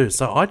supposed to do?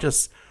 So I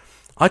just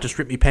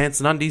rip my pants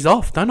and undies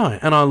off, don't I?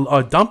 And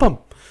I dump them.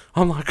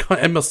 I'm like,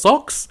 and my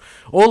socks,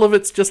 all of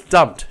it's just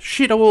dumped.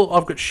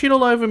 I've got shit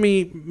all over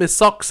me, my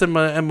socks and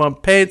my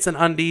pants and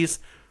undies,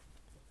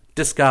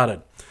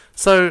 discarded.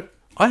 So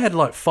I had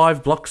like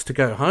 5 blocks to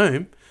go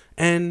home,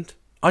 and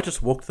I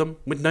just walked them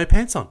with no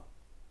pants on.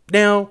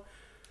 Now,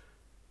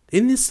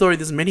 in this story,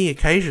 there's many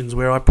occasions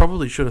where I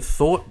probably should have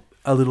thought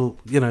a little,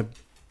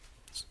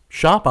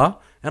 sharper,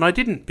 and I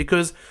didn't,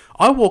 because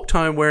I walked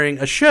home wearing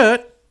a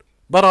shirt,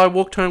 but I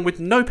walked home with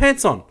no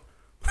pants on.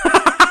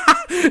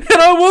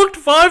 And I walked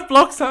 5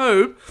 blocks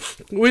home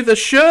with a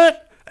shirt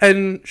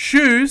and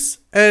shoes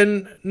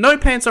and no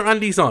pants or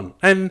undies on.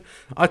 And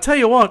I tell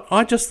you what,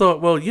 I just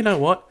thought, well, you know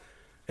what?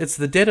 It's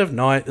the dead of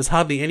night. There's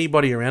hardly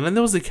anybody around. And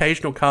there was the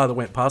occasional car that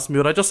went past me,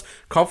 but I just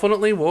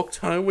confidently walked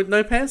home with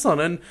no pants on.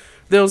 And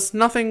there was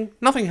nothing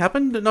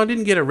happened. And I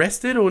didn't get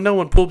arrested or no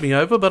one pulled me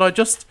over, but I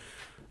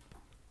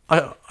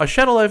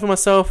shat all over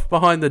myself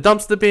behind the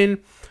dumpster bin,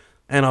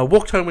 and I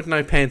walked home with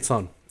no pants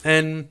on.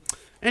 And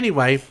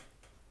anyway,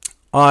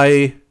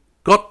 I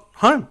got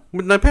home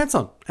with no pants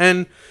on.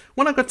 And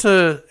when I got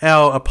to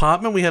our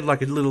apartment, we had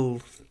like a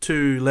little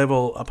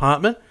 2-level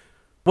apartment.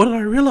 What did I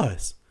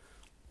realise?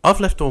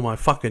 I've left all my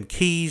fucking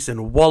keys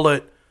and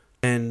wallet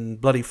and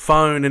bloody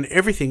phone and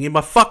everything in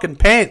my fucking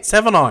pants,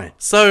 haven't I?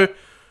 So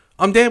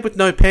I'm there with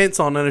no pants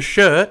on and a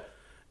shirt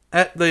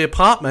at the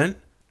apartment,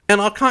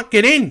 and I can't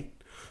get in.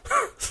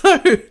 So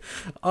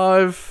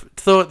I've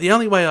thought the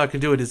only way I can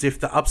do it is if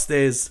the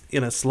upstairs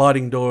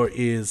sliding door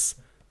is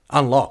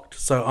unlocked.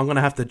 So I'm going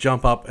to have to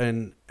jump up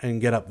and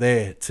get up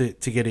there to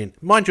get in.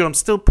 Mind you, I'm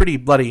still pretty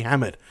bloody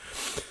hammered.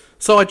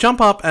 So I jump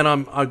up and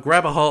I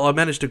grab a hold. I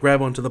managed to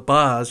grab onto the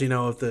bars,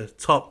 of the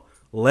top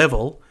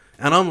level.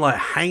 And I'm like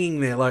hanging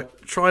there, like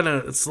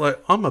it's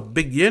like I'm a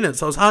big unit.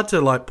 So it's hard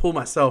to like pull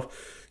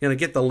myself,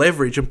 get the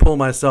leverage and pull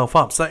myself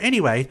up. So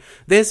anyway,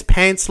 there's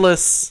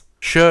pantsless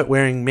shirt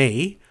wearing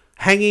me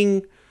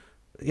hanging,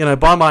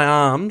 by my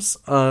arms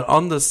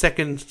on the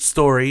 2nd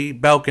story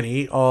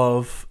balcony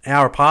of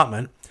our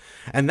apartment.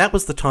 And that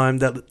was the time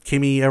that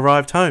Kimmy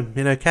arrived home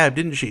in her cab,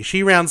 didn't she?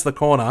 She rounds the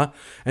corner,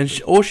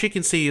 and all she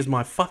can see is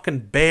my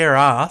fucking bare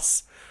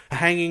ass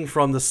hanging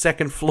from the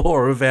 2nd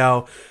floor of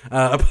our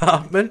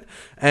apartment.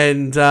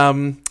 And,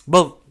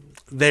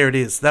 there it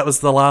is. That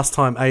was the last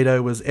time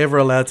Ado was ever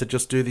allowed to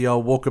just do the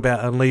old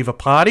walkabout and leave a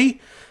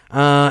party.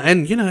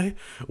 And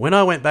when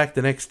I went back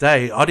the next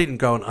day, I didn't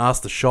go and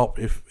ask the shop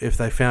if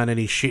they found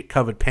any shit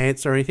covered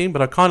pants or anything,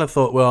 but I kind of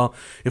thought, well,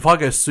 if I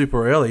go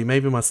super early,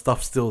 maybe my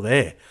stuff's still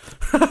there.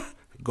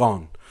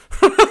 Gone.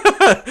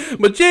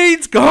 My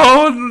jeans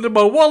gone,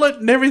 my wallet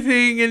and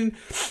everything, and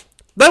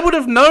they would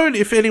have known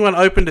if anyone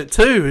opened it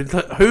too,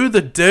 who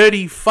the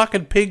dirty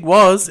fucking pig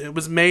was. It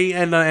was me,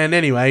 and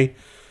anyway,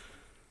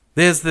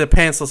 there's the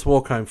pantsless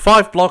walk home.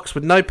 5 blocks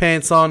with no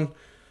pants on,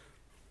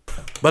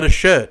 but a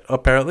shirt,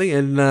 apparently,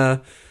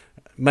 and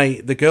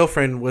mate, the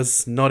girlfriend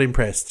was not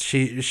impressed.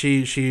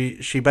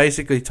 She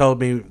basically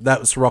told me that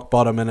was rock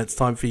bottom, and it's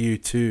time for you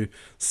to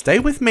stay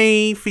with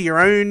me for your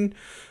own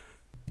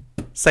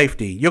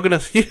safety. You're gonna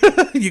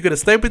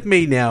stay with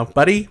me now,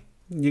 buddy.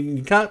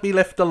 You can't be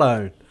left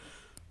alone.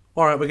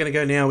 All right, we're gonna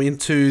go now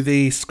into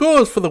the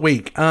scores for the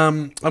week.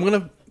 I'm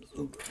gonna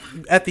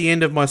at the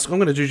end of my, I'm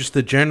gonna do just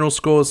the general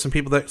scores. Some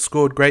people that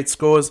scored great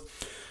scores.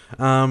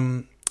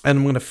 And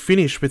I'm going to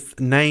finish with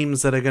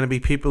names that are going to be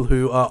people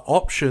who are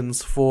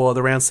options for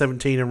the round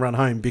 17 and run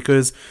home,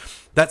 because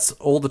that's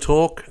all the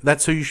talk.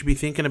 That's who you should be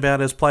thinking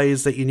about as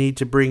players that you need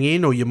to bring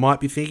in, or you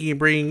might be thinking of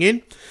bringing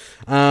in.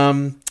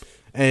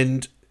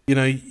 And, you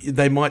know,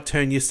 they might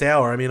turn you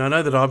sour. I mean, I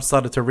know that I've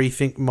started to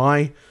rethink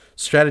my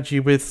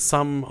strategy with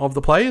some of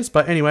the players,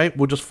 but anyway,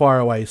 we'll just fire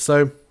away.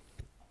 So,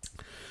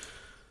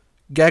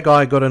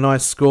 Gagai got a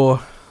nice score,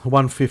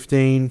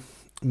 115.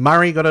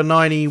 Murray got a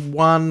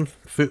 91,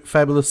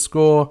 fabulous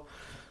score.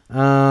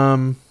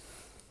 Lodge,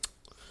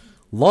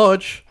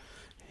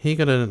 he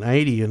got an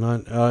 80, and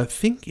I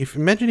think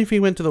imagine if he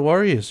went to the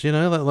Warriors, you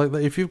know,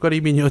 like if you've got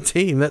him in your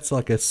team, that's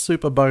like a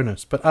super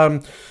bonus. But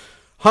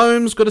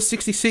Holmes got a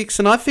 66,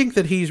 and I think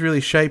that he's really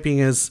shaping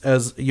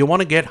as you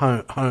want to get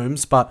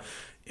Holmes, but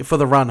for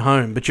the run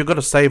home, but you've got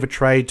to save a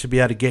trade to be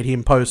able to get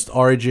him post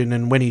Origin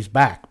and when he's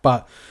back.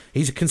 But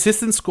he's a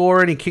consistent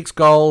scorer and he kicks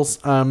goals.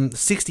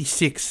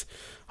 66.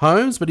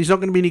 Holmes, but he's not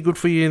going to be any good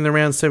for you in the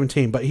round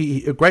 17. But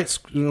a good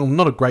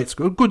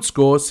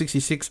score,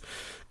 66.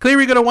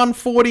 Cleary got a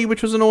 140,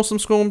 which was an awesome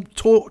score.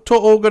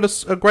 To'o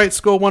got a great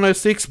score,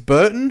 106.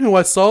 Burton, who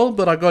I sold,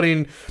 but I got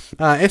in.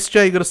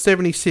 SJ got a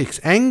 76.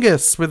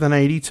 Angus with an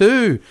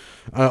 82.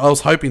 I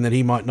was hoping that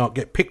he might not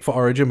get picked for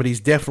Origin, but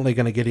he's definitely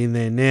going to get in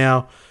there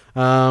now.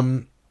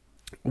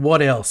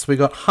 What else? We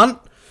got Hunt.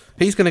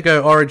 He's going to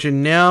go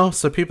Origin now,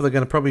 so people are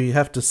going to probably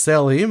have to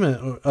sell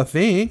him, I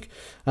think.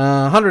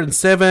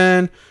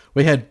 107.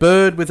 We had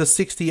Bird with a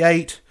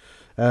 68,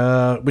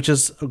 which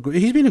is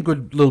he's been a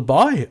good little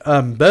buy.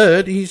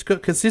 Bird, he's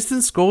got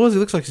consistent scores. He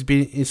looks like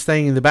he's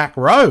staying in the back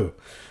row.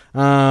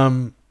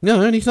 And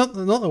he's not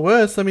the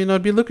worst. I mean,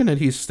 I'd be looking at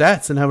his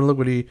stats and having a look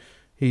what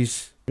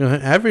he's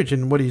average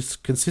and what his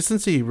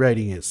consistency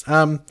rating is.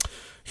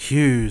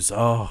 Hughes,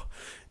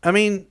 I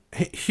mean,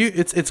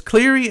 it's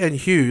Cleary and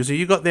Hughes.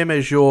 You got them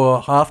as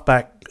your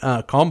halfback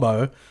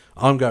combo.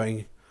 I'm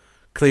going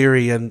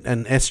Cleary and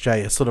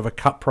SJ as sort of a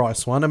cut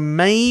price one. And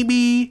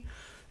maybe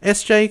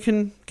SJ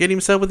can get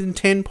himself within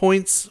 10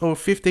 points or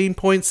 15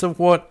 points of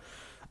what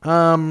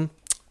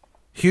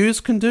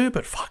Hughes can do.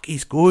 But fuck,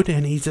 he's good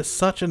and he's just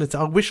such an...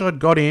 I wish I'd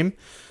got him.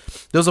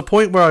 There was a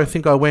point where I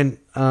think I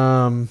went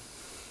Burton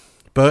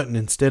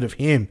instead of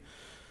him.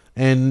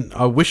 And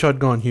I wish I'd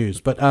gone Hughes.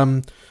 But...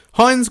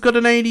 Hines got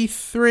an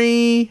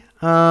 83.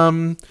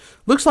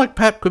 Looks like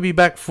Pap could be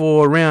back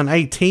for round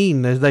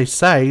 18, as they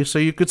say. So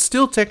you could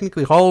still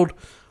technically hold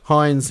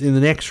Hines in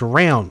the next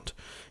round.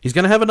 He's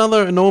going to have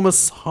another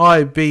enormous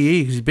high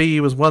BE. His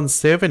BE was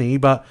 170,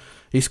 but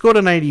he scored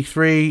an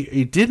 83.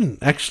 He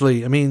didn't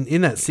actually. I mean,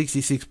 in that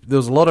 66, there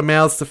was a lot of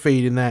mouths to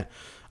feed in that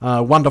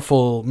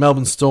wonderful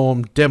Melbourne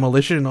Storm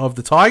demolition of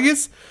the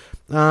Tigers.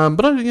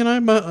 But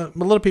a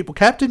lot of people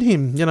captained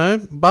him.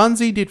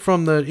 Barnesy did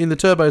in the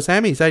Turbos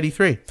Hammies,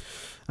 83.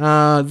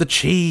 The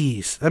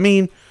Cheese. I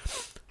mean,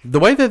 the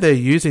way that they're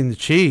using the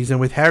Cheese, and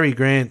with Harry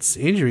Grant's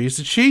injuries,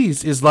 the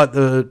Cheese is like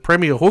the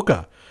premier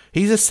hooker.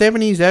 He's a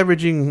 70s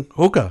averaging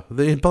hooker,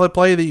 the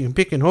player that you can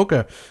pick in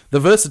hooker. The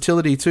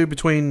versatility too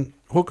between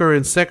hooker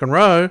and second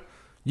row,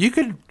 you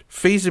could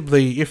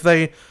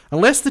feasibly,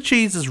 unless the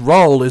Cheese's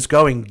role is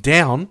going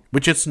down,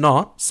 which it's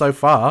not so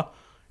far.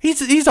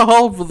 He's a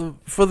hold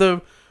for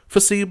the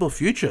foreseeable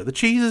future. The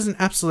Cheese is an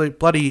absolute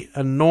bloody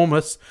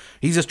enormous.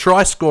 He's a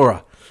try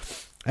scorer,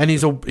 and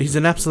he's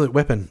an absolute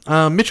weapon.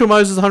 Mitchell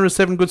Moses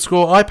 107, good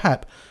score.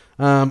 IPAP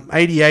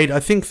 88. I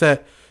think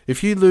that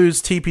if you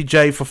lose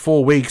TPJ for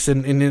 4 weeks,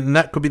 and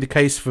that could be the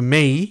case for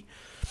me,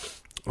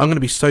 I'm going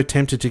to be so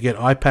tempted to get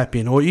IPAP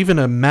in, or even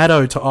a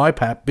Maddo to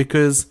IPAP,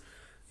 because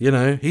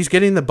he's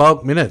getting the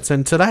bulk minutes.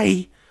 And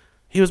today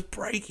he was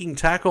breaking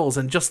tackles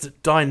and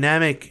just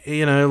dynamic.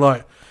 He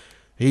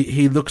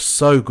looks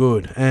so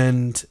good,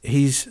 and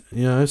he's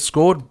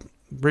scored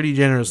pretty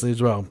generously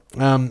as well.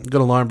 Got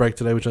a line break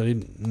today, which I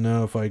didn't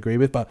know if I agree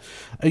with, but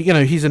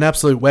he's an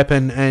absolute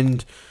weapon.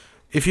 And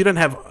if you don't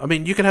have,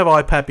 you can have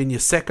IPAP in your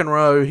second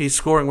row. He's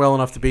scoring well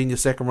enough to be in your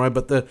second row,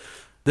 but the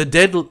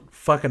dead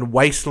fucking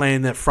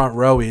wasteland that front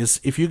row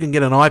is. If you can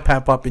get an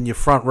IPAP up in your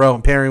front row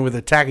and pairing with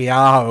a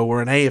Tagiaho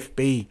or an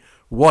AFB,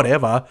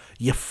 whatever,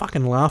 you're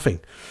fucking laughing.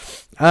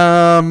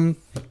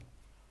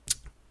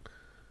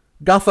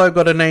 Gutho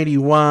got an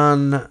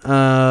 81.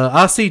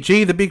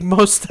 RCG, the big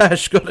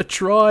mustache, got a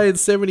try in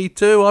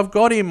 72. I've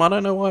got him. I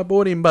don't know why I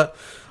bought him, but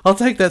I'll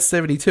take that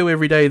 72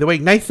 every day of the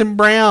week. Nathan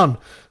Brown,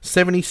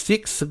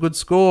 76, a good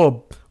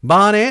score.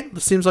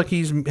 Barnett, seems like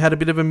he's had a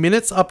bit of a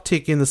minutes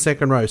uptick in the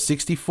second row.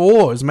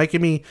 64 is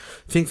making me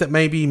think that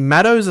maybe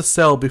Maddo's a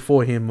sell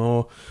before him,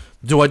 or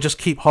do I just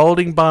keep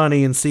holding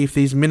Barney and see if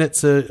these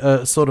minutes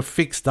are sort of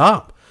fixed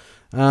up?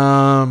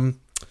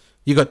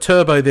 You got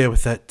Turbo there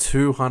with that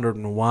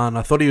 201.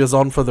 I thought he was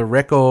on for the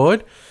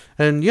record.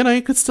 And,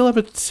 you could still have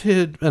an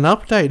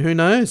update. Who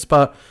knows?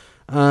 But,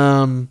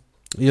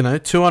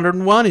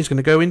 201. He's going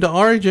to go into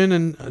Origin.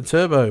 And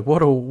Turbo,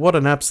 what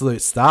an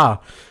absolute star.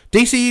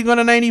 DC got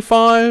an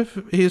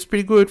 85. He was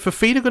pretty good.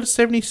 Fafita got a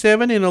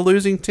 77 in a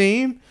losing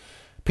team.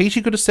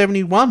 Peachy got a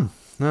 71.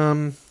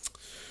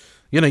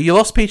 You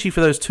lost Peachy for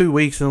those 2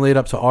 weeks in the lead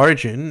up to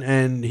Origin,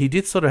 and he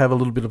did sort of have a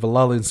little bit of a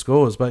lull in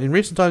scores, but in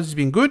recent times he's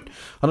been good.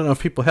 I don't know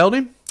if people held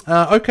him.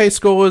 Okay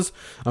scores,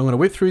 I'm going to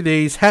whip through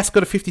these. Haas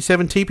got a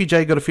 57,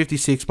 TPJ got a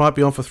 56, might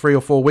be on for 3 or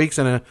 4 weeks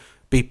and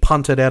be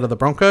punted out of the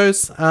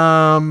Broncos.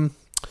 You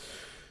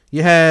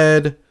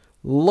had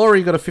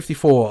Laurie got a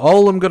 54,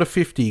 Olam got a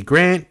 50,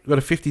 Grant got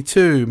a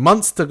 52,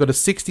 Munster got a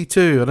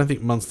 62. I don't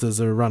think Munster's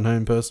a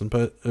run-home person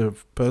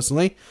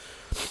personally.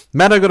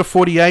 Maddo got a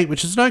 48,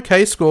 which is an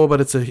okay score,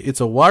 but it's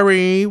a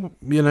worry.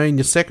 In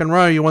your second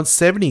row, you want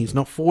 70s,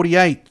 not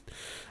 48.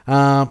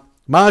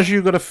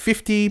 Marju got a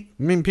 50.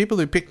 I mean, people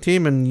who picked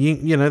him and,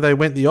 they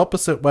went the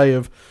opposite way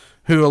of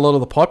who a lot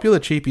of the popular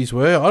cheapies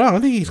were. I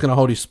don't think he's going to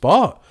hold his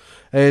spot.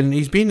 And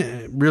he's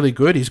been really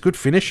good. He's a good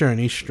finisher and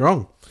he's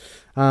strong.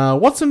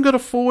 Watson got a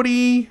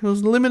 40. It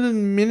was limited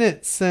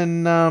minutes,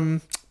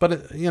 but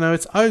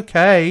it's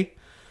okay.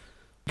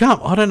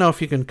 I don't know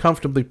if you can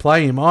comfortably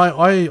play him.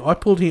 I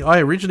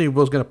originally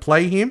was going to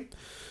play him,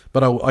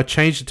 but I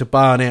changed it to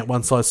Barnett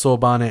once I saw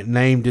Barnett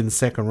named in the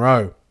second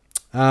row.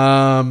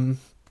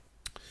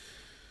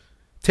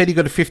 Teddy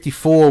got a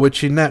 54,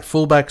 which in that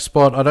fullback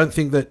spot, I don't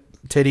think that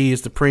Teddy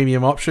is the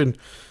premium option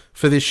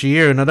for this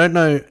year. And I don't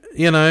know,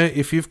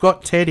 if you've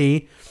got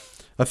Teddy,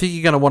 I think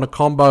you're going to want a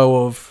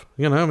combo of,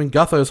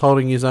 Gutho's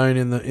holding his own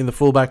in the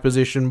fullback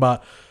position,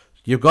 but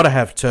you've got to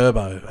have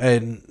Turbo.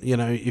 And,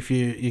 if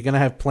you're going to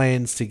have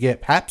plans to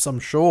get Paps, I'm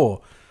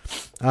sure,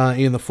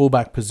 in the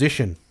fullback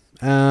position.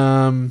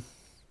 Cook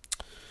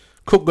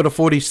got a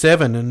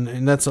 47,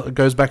 and that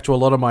goes back to a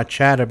lot of my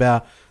chat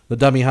about the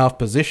dummy half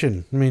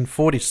position.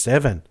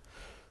 47.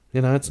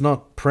 It's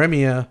not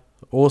premier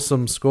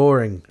awesome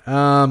scoring.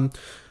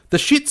 The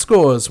shit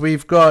scores,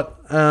 we've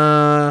got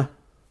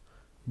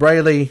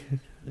Brayley.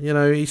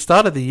 He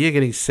started the year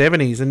getting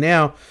 70s, and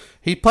now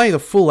he played the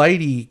full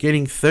 80,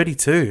 getting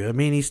 32.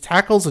 His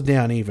tackles are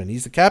down even.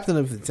 He's the captain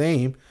of the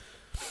team.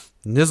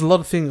 And there's a lot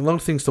of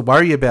things to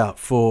worry about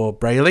for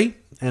Brayley,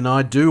 and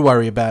I do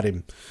worry about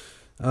him.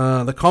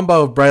 The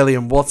combo of Brayley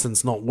and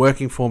Watson's not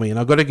working for me, and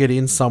I've got to get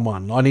in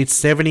someone. I need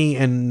 70,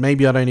 and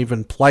maybe I don't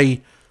even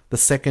play the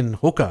second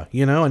hooker.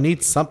 I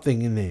need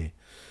something in there.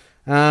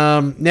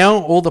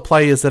 Now, all the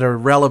players that are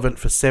relevant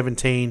for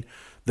 17,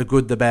 the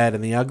good, the bad,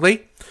 and the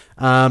ugly,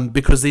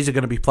 because these are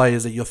going to be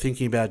players that you're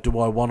thinking about, do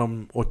I want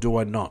them or do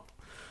I not?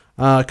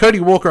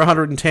 Cody Walker,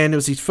 110. It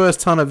was his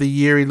first ton of the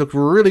year. He looked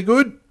really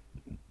good.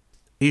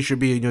 He should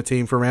be in your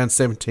team for around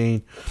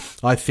 17,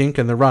 I think,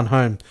 and the run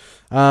home.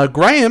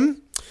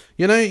 Graham,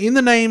 in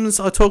the names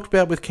I talked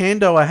about with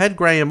Kando, I had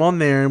Graham on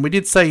there, and we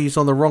did say he's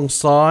on the wrong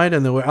side,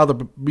 and there were other,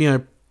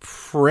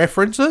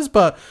 preferences,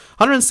 but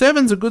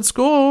 107's a good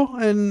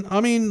score, and,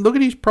 look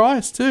at his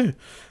price, too.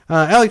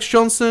 Alex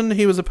Johnson,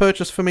 he was a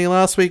purchase for me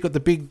last week, got the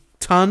big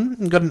ton,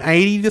 and got an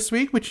 80 this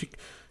week, which,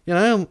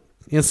 in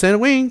centre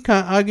wing,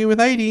 can't argue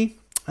with 80.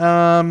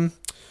 Ronaldo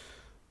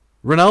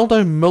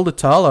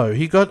Mulitalo,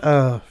 he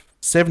got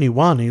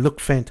 71, he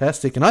looked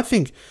fantastic, and I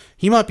think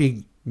he might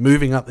be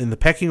moving up in the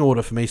pecking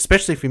order for me,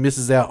 especially if he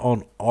misses out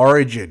on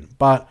Origin.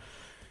 But,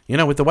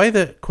 with the way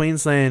that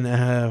Queensland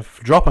have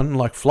dropping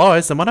like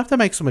flies, they might have to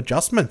make some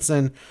adjustments.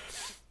 And,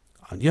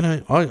 I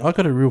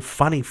got a real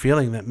funny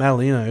feeling that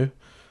Ronaldo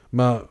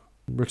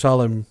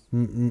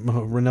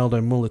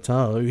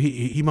Mulitalo,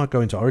 he might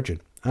go into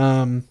Origin.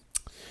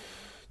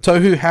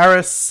 Tohu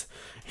Harris,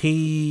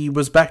 he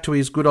was back to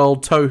his good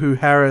old Tohu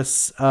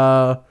Harris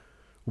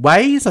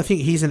ways. I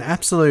think he's an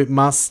absolute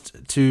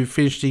must to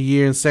finish the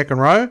year in second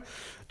row.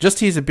 Just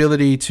his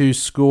ability to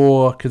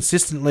score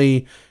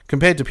consistently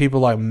compared to people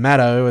like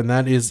Maddo, and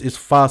that is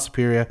far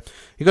superior.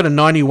 He got a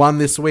 91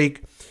 this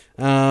week,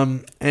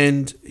 and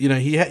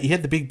he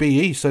had the big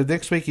BE. So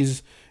next week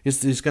is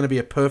going to be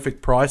a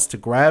perfect price to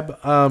grab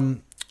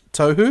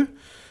Tohu.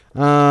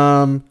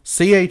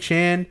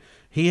 CHN,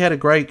 he had a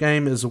great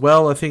game as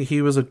well. I think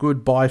he was a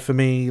good buy for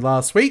me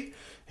last week.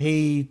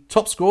 He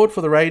top scored for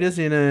the Raiders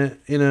in a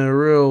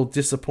real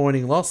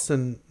disappointing loss,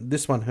 and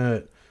this one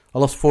hurt. I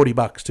lost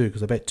 $40 too,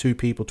 because I bet two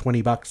people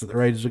 $20 that the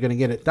Raiders were going to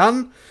get it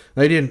done.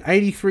 They didn't.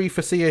 83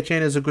 for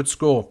CHN is a good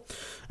score.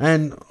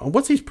 And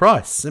what's his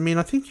price?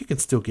 I think you can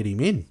still get him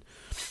in.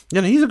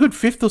 He's a good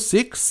 5th or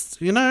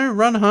 6th,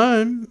 run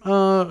home,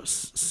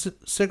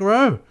 second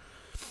row.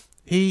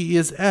 He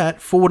is at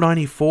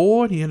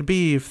 $4.94. He had a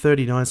BE of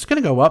 39. It's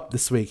going to go up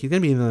this week. He's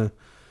going to be in the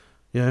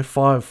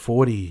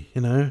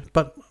 540,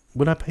 but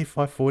would I pay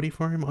 540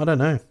 for him? I don't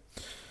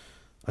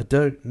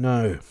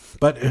know.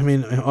 But I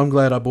mean, I'm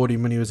glad I bought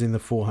him when he was in the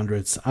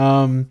 400s.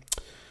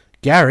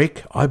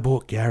 Garrick, I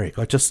bought Garrick.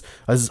 I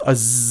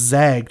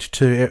zagged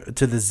to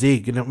the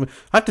zig, and I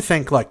have to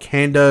thank like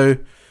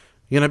Kando,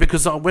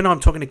 because when I'm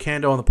talking to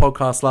Kando on the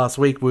podcast last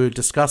week, we were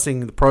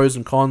discussing the pros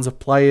and cons of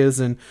players,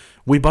 and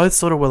we both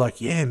sort of were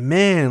like, yeah,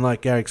 man, like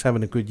Garrick's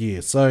having a good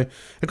year. So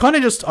it kind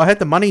of I had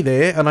the money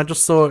there, and I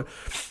just thought,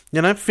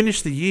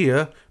 finish the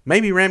year.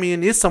 Maybe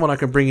Ramian is someone I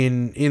can bring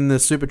in the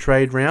super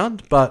trade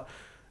round, but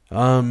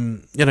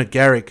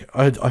Garrick,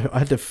 I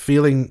had the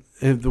feeling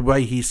the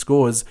way he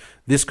scores,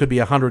 this could be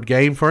a 100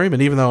 game for him.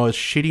 And even though I was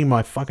shitting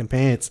my fucking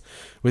pants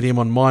with him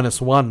on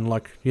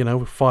 -1,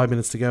 with 5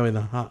 minutes to go in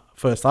the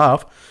first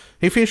half,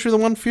 he finished with a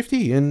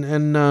 150,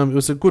 and it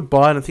was a good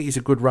buy. And I think he's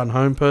a good run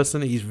home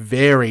person. He's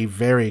very,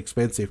 very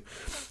expensive,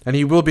 and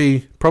he will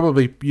be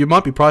you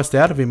might be priced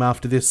out of him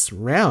after this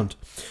round,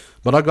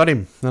 but I got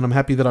him, and I'm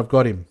happy that I've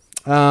got him.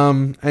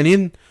 And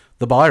in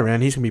the buy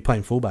round, he's gonna be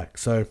playing fullback,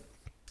 so.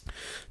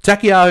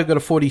 Takiyaho got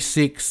a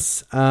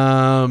 46.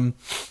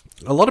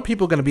 A lot of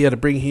people are going to be able to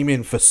bring him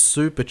in for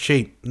super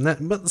cheap.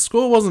 But the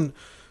score wasn't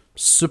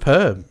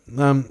superb.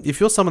 If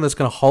you're someone that's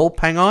going to hold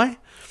Pangai,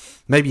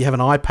 maybe you have an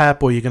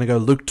IPAP or you're going to go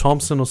Luke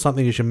Thompson or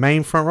something as your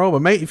main front row.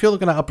 But if you're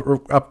looking to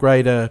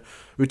upgrade a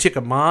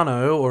Utika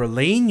Mano or a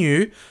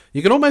Linu,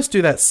 you can almost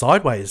do that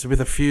sideways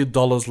with a few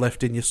dollars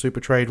left in your super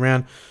trade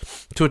round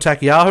to a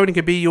Takiyaho, and it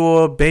could be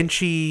your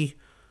benchy.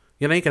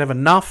 You can have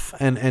enough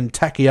and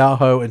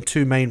Takiyaho and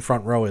two main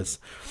front rowers.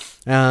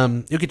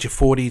 You'll get your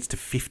 40s to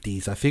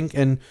 50s, I think.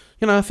 And,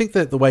 I think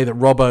that the way that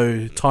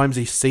Robbo times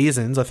his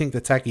seasons, I think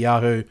that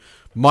Takiyaho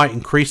might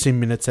increase in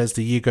minutes as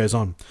the year goes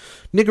on.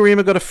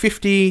 Nigarima got a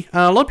 50.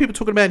 A lot of people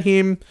talking about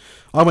him.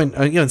 I went,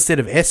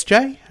 instead of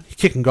SJ,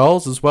 kicking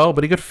goals as well,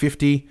 but he got a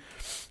 50,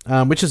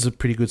 which is a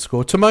pretty good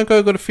score.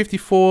 Tomoko got a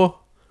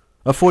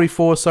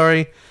 44,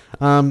 sorry.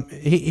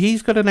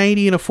 He's got an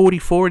 80 and a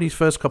 44 in his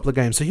first couple of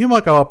games, so he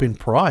might go up in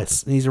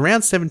price. He's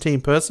around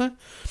 17%.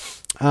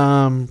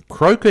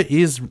 Croker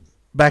is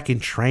back in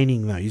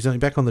training, though. He's only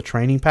back on the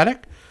training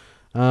paddock.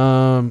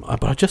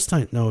 But I just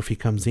don't know if he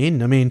comes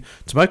in. I mean,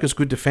 Tomoka's a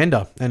good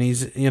defender, and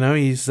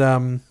he's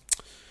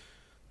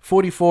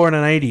 44 and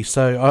an 80,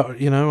 so,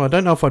 I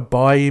don't know if I'd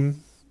buy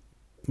him.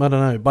 I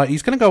don't know, but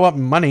he's going to go up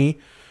in money.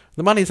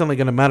 The money's only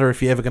going to matter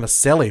if you're ever going to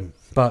sell him,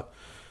 but...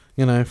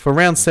 for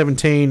round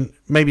 17,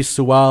 maybe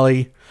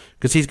Suwali,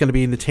 because he's going to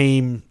be in the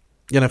team,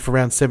 for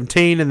round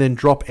 17 and then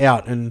drop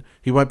out, and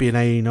he won't be an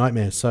 80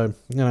 nightmare. So,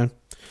 we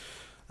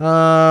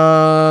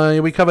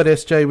covered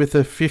SJ with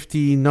a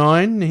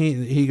 59.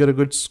 He got a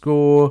good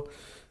score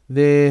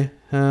there.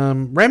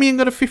 Ramian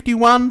got a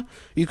 51.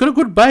 He's got a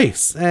good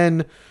base,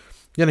 and,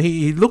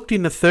 he looked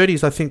in the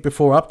 30s, I think,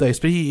 before updates,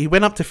 but he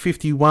went up to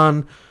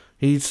 51.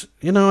 He's,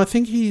 I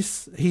think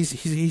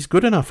he's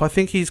good enough. I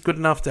think he's good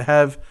enough to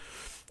have...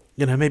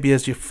 maybe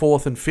as your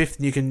fourth and fifth,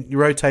 and you can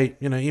rotate,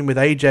 in with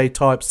AJ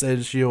types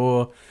as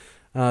your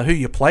who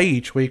you play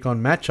each week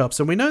on matchups.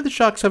 And we know the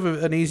Sharks have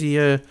an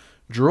easier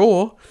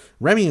draw.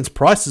 Ramian's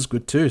price is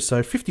good too,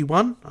 so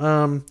 51.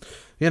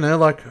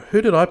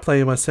 Who did I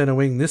play in my centre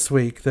wing this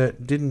week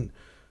that didn't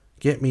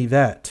get me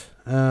that?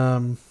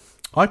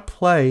 I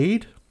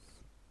played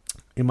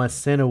in my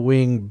centre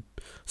wing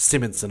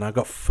Simonson. I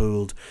got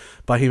fooled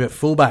by him at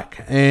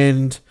fullback,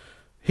 and...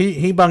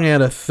 He bung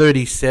out a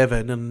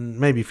 37, and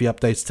maybe if he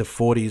updates to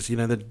 40s,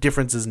 the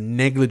difference is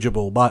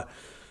negligible. But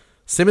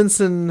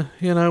Simonson,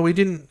 we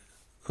didn't...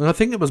 I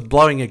think it was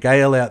blowing a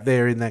gale out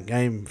there in that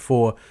game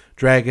for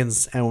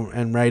Dragons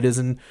and Raiders,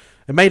 and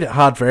it made it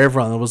hard for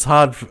everyone. It was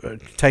hard for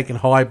taking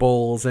high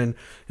balls, and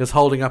it was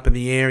holding up in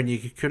the air, and you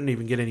couldn't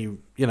even get any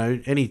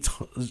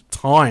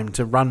time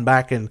to run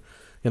back and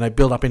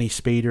build up any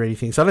speed or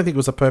anything. So I don't think it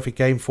was a perfect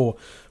game for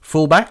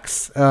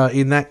fullbacks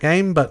in that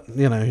game, but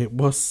it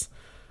was...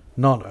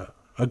 not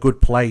a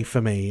good play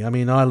for me. I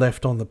mean, I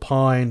left on the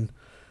pine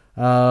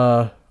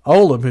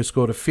Olam, who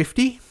scored a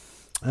 50,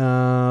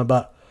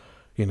 but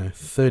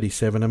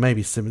 37, and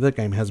maybe that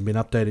game hasn't been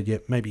updated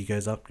yet. Maybe he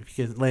goes up. If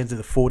he lands in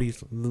the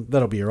 40s,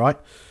 that'll be all right.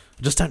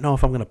 I just don't know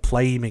if I'm going to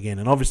play him again,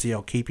 and obviously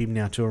I'll keep him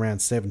now to around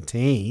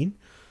 17.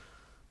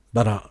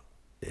 But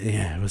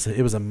it was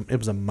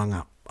a mung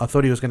up. I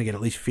thought he was going to get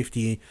at least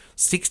 50,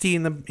 60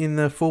 in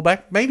the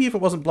fullback. Maybe if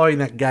it wasn't blowing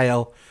that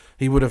gale,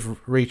 he would have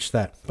reached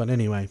that. But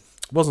anyway.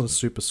 Wasn't a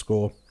super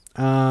score.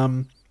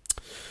 Curran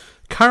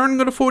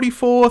got a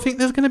 44. I think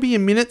there's going to be a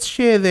minutes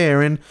share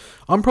there, and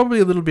I'm probably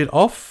a little bit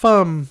off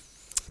Curran.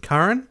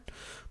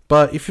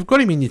 But if you've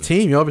got him in your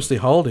team, you obviously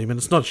hold him, and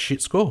it's not a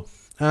shit score.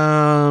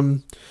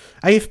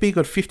 AFB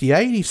got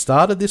 58. He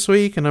started this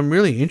week, and I'm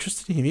really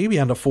interested in him. He'll be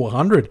under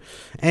 400.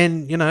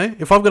 And,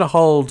 if I've got to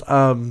hold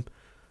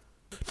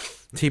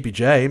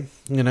TPJ,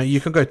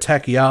 you can go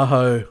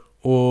Takiyaho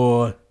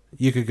or...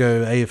 you could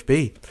go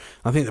AFB.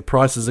 I think the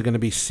prices are going to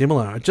be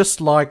similar. I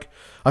feel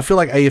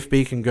like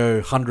AFB can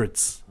go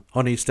hundreds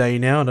on his day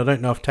now, and I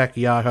don't know if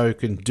Takiyaho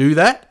can do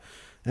that.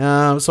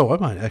 So I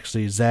might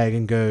actually zag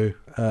and go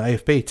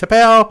AFB.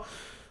 Tapau,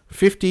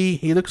 50.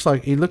 He looked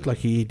like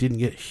he didn't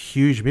get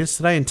huge minutes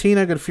today. And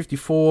Tino got a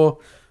 54.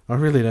 I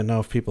really don't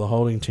know if people are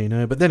holding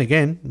Tino, but then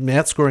again,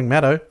 outscoring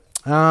Matto.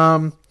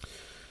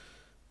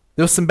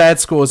 There were some bad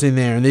scores in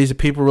there, and these are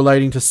people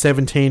relating to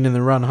 17 in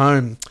the run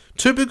home.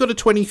 Tupu got a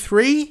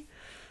 23,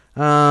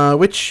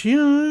 which,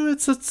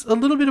 it's a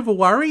little bit of a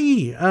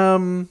worry.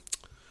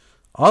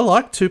 I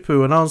like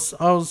Tupu, and I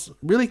was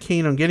really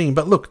keen on getting him.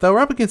 But look, they were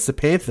up against the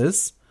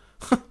Panthers,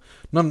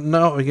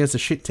 not against a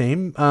shit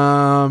team.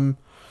 I'm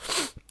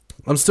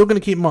still going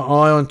to keep my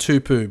eye on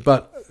Tupu,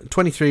 but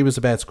 23 was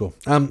a bad score.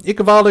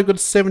 Ikevala got a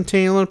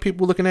 17. A lot of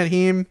people looking at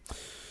him.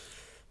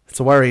 It's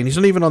a worry, and he's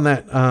not even on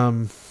that.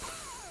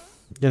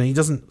 He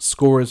doesn't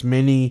score as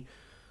many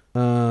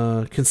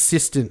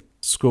consistent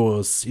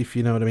scores, if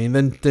you know what I mean,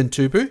 than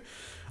Tupu.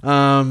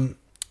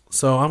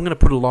 So I'm going to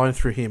put a line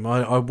through him.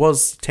 I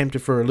was tempted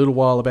for a little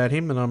while about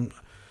him, and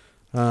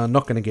I'm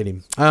not going to get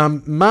him.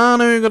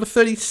 Manu got a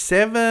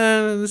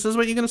 37. This is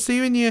what you're going to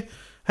see when you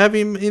have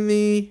him in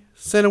the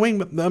centre wing.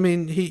 But I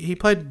mean, he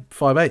played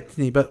 5'8",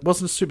 didn't he? But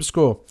wasn't a super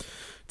score.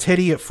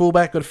 Teddy at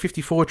fullback got a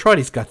 54. Tried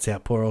his guts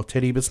out, poor old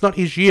Teddy, but it's not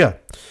his year.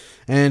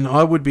 And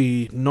I would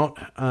be not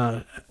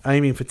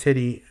aiming for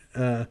Teddy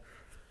in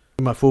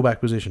my fullback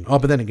position. Oh,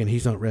 but then again,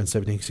 he's not round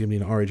 17. He's going to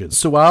be in Origin.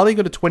 Suwali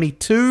got a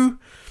 22.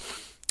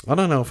 I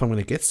don't know if I'm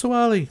going to get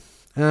Suwali.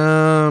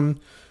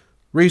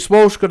 Reece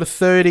Walsh got a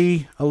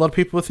 30. A lot of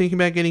people are thinking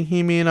about getting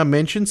him in. I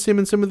mentioned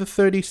Simonson with a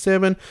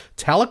 37.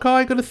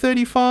 Talakai got a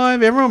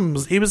 35.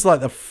 He was like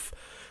the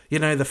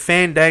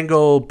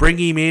fandangle, bring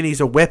him in.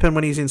 He's a weapon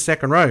when he's in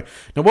second row.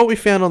 Now, what we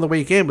found on the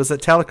weekend was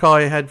that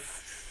Talakai had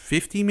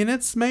 50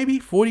 minutes, maybe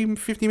 40,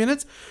 50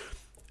 minutes.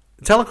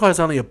 Talakai's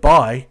only a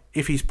buy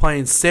if he's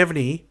playing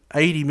 70,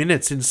 80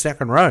 minutes in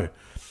second row.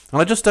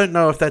 And I just don't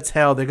know if that's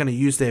how they're going to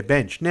use their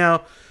bench.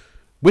 Now,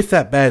 with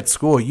that bad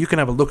score, you can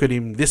have a look at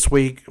him this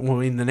week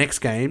or in the next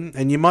game,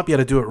 and you might be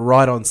able to do it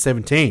right on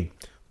 17.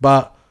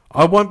 But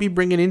I won't be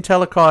bringing in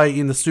Talakai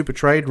in the Super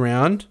Trade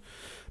round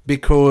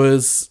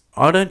because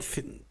I don't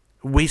think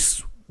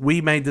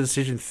we made the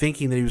decision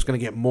thinking that he was going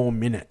to get more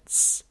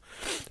minutes.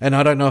 And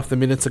I don't know if the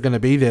minutes are going to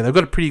be there. They've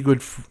got a pretty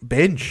good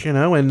bench,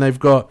 and they've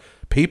got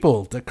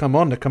people that come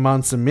on to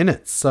command some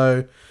minutes.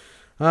 So,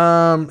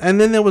 and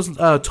then there was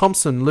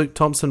Luke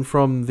Thompson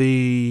from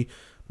the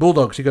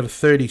Bulldogs. He got a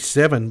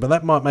 37, but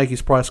that might make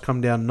his price come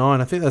down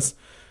 9. I think is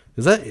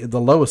that the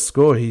lowest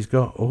score he's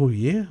got? Oh,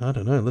 yeah. I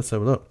don't know. Let's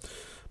have a look.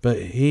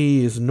 But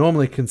he is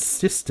normally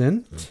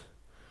consistent,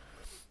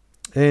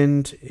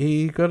 and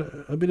he got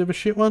a bit of a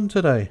shit one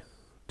today.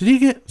 Did he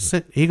get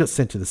sent? He got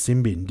sent to the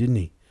sin bin, didn't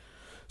he?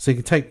 So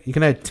you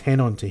can add 10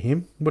 onto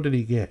him. What did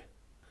he get?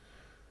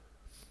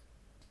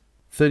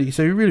 30.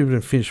 So he really would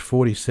have finished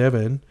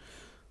 47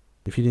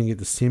 if he didn't get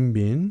the sim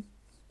bin.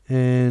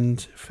 And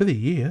for the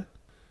year,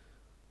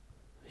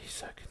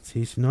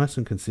 he's nice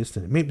and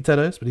consistent. Meat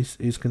potatoes, but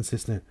he's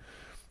consistent.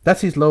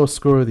 That's his lowest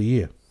score of the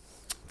year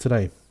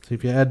today. So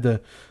if you add the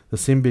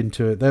sim bin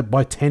to it, that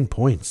by 10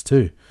 points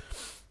too.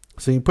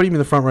 So you put him in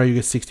the front row, you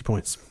get 60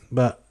 points.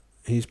 But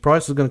his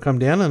price is going to come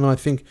down, and I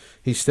think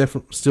he's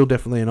still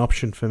definitely an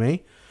option for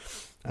me.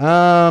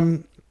 All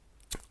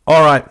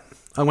right,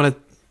 I'm going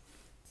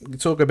to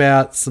talk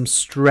about some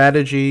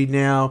strategy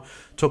now.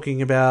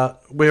 Talking about,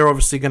 we're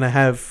obviously going to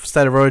have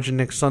State of Origin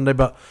next Sunday,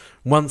 but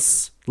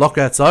once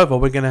lockout's over,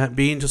 we're going to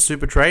be into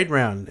Super Trade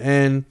round,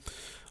 and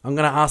I'm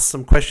going to ask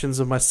some questions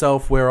of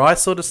myself where I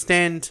sort of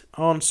stand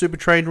on Super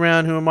Trade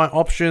round. Who are my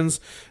options?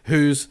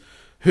 Who's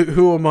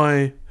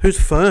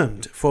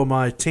firmed for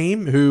my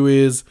team? Who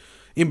is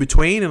in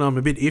between, and I'm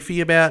a bit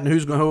iffy about, and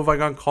who have I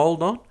gone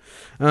cold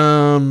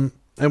on?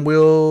 And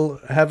we'll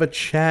have a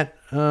chat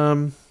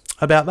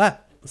about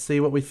that.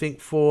 See what we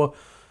think for,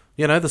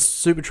 the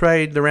Super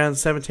Trade, the round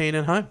 17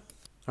 at home.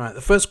 All right,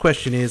 the first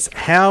question is,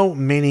 how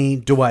many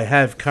do I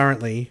have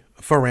currently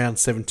for round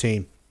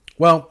 17?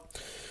 Well,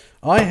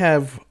 I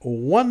have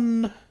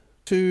 1,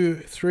 2,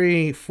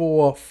 3,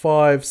 4,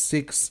 5,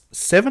 6,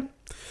 7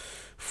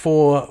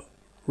 for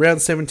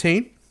round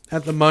 17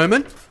 at the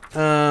moment.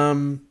 How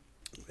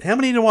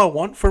many do I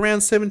want for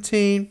round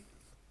 17?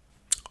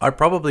 I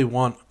probably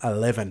want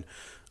 11.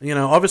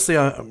 Obviously,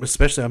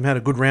 especially I've had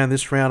a good round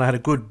this round. I had a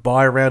good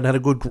buy round, had a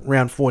good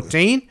round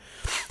 14.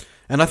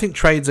 And I think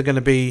trades are going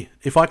to be,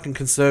 if I can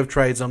conserve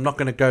trades, I'm not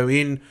going to go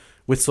in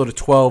with sort of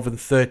 12 and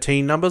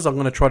 13 numbers. I'm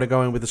going to try to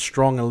go in with a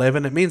strong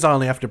 11. It means I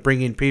only have to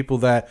bring in people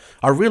that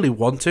I really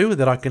want to,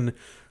 that I can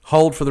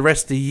hold for the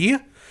rest of the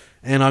year.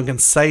 And I can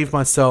save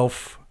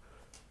myself,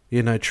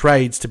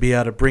 trades to be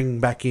able to bring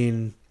back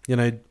in,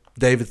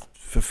 David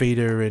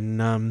Fafita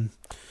and,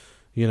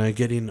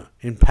 get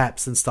in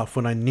Paps and stuff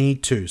when I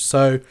need to.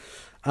 So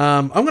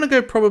I'm going to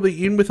go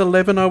probably in with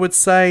 11, I would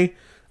say.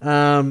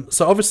 So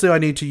obviously I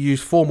need to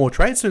use 4 more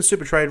trades. So in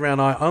Super Trade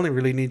round, I only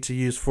really need to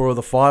use 4 of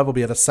the 5. I'll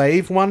be able to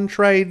save 1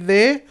 trade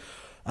there.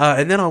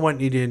 And then I won't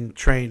need to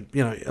trade,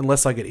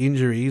 unless I get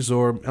injuries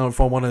or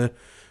if I want to,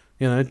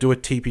 do a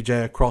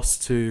TPJ across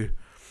to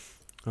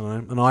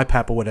an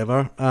IPAP or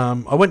whatever.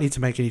 I won't need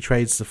to make any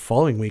trades the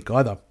following week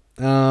either.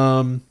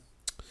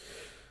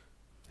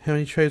 How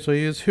many trades do I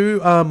use?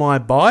 Who are my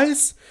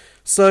buys?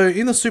 So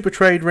in the super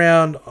trade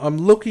round, I'm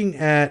looking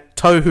at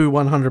Tohu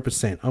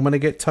 100%. I'm going to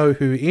get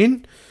Tohu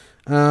in.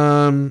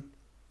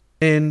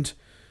 And,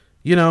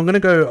 you know, I'm going to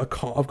go...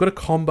 I've got a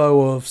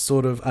combo of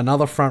sort of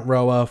another front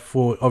rower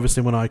for,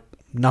 obviously, when I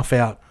nuff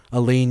out a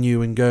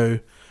Linu and go,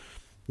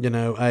 you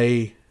know,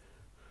 a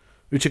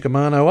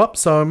Uchikamano up.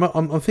 So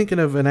I'm thinking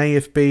of an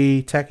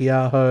AFB,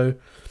 Takiaho.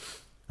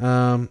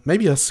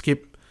 Maybe I'll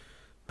skip...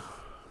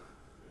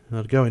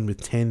 I'd go in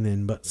with 10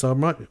 then. But so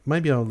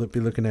maybe I'll be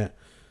looking at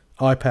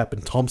IPAP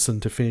and Thompson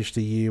to finish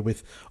the year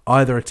with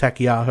either a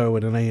Takiaho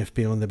and an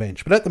AFB on the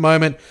bench. But at the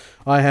moment,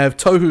 I have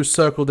Tohu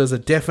circled as a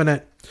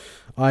definite.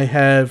 I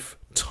have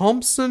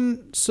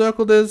Thompson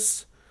circled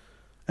as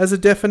a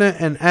definite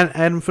and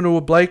Adam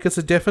Fanua-Blake as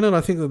a definite. I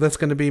think that's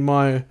going to be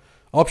my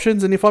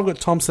options. And if I've got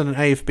Thompson and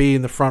AFB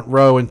in the front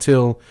row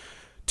until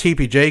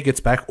TPJ gets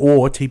back,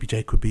 or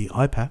TPJ could be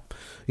IPAP,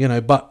 you know,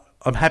 but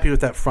I'm happy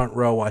with that front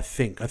row, I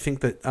think. I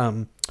think that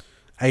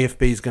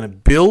AFB is going to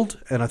build,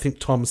 and I think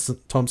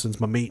Thompson's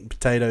my meat and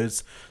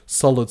potatoes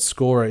solid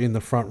scorer in the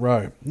front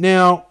row.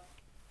 Now,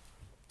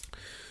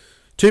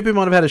 Tupu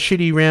might have had a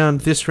shitty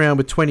round this round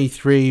with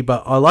 23,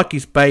 but I like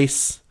his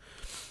base,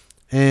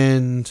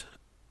 and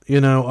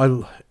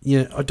I've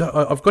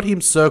got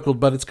him circled,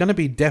 but it's going to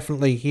be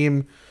definitely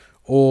him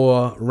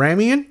or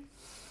Ramian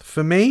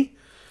for me,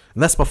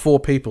 and that's my 4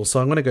 people. So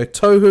I'm going to go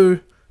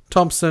Tohu,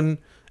 Thompson,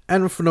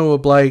 and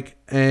Fanua-Blake,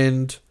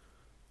 and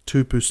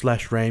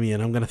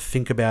Tupu/Ramian. I'm going to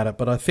think about it,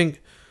 but I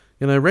think,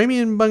 you know,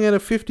 Ramian bung out a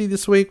 50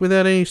 this week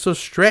without any sort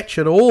of stretch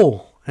at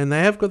all, and they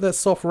have got that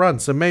soft run,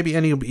 so maybe,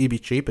 and he'll be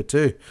cheaper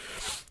too,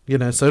 you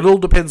know, so it all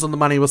depends on the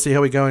money. We'll see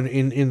how we go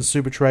in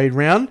Super Trade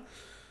round.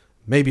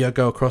 Maybe I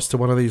go across to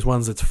one of these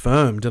ones that's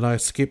firmed and I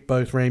skip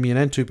both Ramian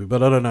and Tupu,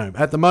 but I don't know.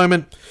 At the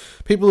moment,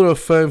 people who are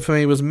firm for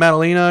me was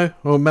Ronaldo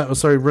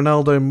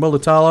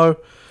Mulitalo.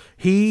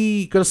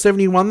 He got a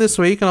 71 this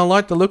week, and I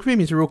like the look of him.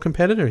 He's a real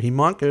competitor. He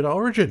might go to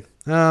Origin.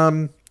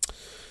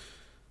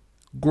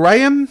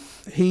 Graham,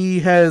 he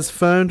has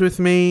firmed with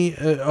me.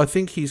 I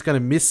think he's going to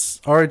miss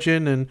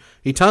Origin, and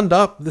he turned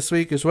up this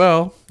week as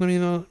well. I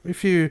mean,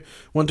 if you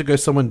want to go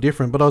someone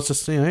different, but I was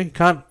just, you know,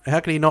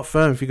 how can he not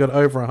firm if he got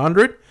over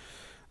 100?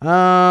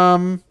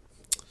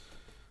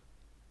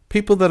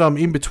 People that I'm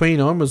in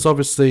between on was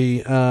obviously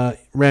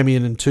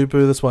Ramian and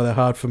Tupu. That's why they're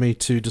hard for me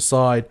to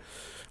decide.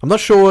 I'm not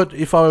sure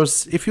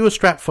if you were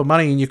strapped for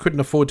money and you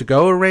couldn't afford to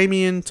go a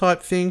Ramian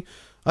type thing.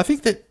 I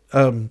think that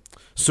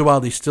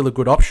Suwali's still a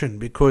good option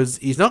because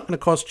he's not going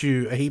to cost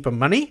you a heap of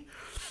money,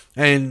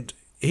 and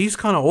he's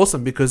kind of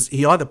awesome because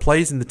he either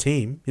plays in the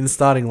team, in the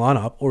starting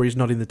lineup, or he's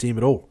not in the team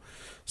at all.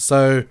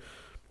 So,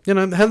 you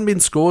know, there hasn't been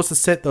scores to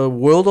set the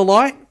world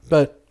alight,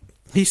 but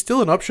he's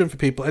still an option for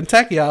people. And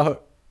Takiaho,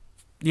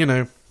 you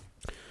know,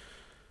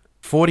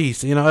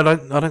 40s, you know,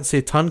 I don't see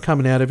a ton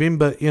coming out of him,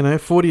 but, you know,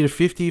 40 to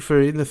 50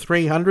 for in the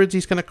 300s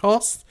he's going to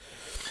cost.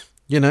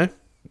 You know,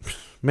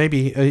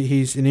 maybe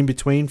he's an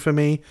in-between for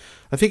me.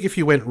 I think if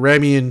you went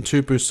Ramian,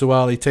 Tupu,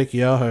 Suwali,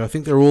 Takiaho, I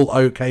think they're all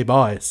okay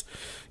buys.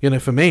 You know,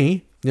 for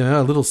me, you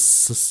know, a little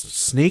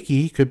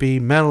sneaky could be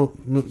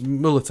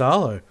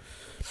Mulitalo.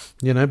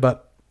 You know,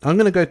 but I'm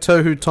going to go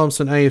Tohu,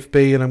 Thompson,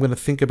 AFB, and I'm going to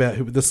think about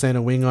who the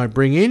centre wing I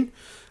bring in.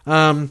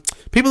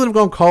 People that have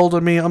gone cold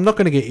on me, I'm not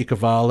going to get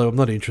Ikevalu. I'm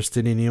not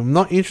interested in him. I'm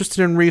not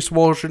interested in Reece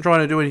Walsh and trying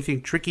to do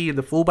anything tricky in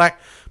the fullback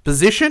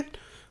position.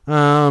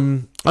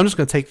 I'm just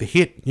going to take the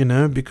hit, you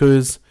know,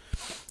 because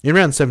in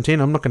round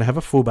 17, I'm not going to have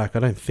a fullback, I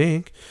don't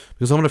think,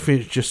 because I'm going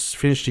to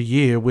finish the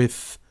year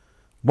with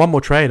one more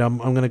trade. I'm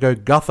going to go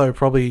Gutho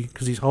probably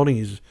because he's holding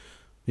his,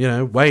 you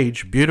know,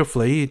 wage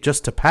beautifully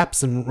just to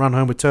Paps and run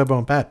home with Turbo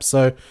and Paps.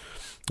 So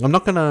I'm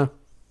not going to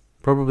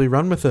probably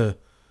run with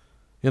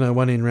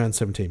one in round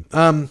 17.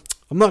 I'm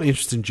not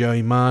interested in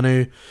Joey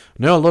Manu. I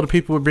know a lot of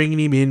people were bringing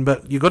him in,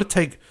 but you got to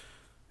take,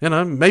 you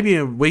know, maybe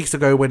weeks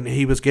ago when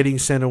he was getting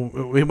centre,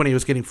 when he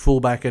was getting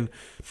fullback in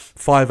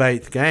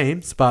 5/8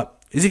 games,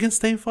 but is he going to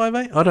stay in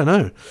 5/8? I don't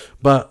know.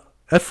 But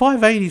at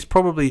 5/8, he's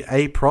probably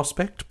a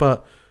prospect,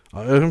 but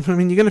I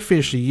mean, you're going to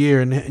finish the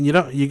year and you're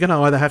going to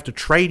either have to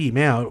trade him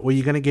out or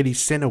you're going to get his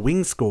centre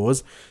wing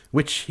scores,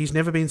 which he's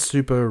never been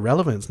super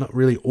relevant. It's not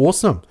really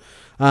awesome.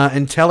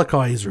 And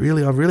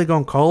Talakai I've really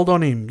gone cold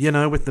on him, you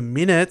know, with the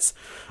minutes.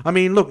 I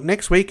mean, look,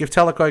 next week, if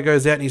Talakai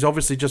goes out and he's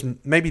obviously just,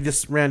 maybe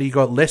this round he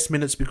got less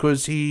minutes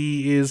because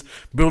he is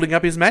building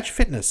up his match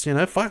fitness, you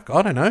know,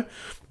 I don't know.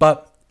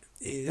 But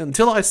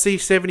until I see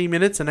 70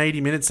 minutes and 80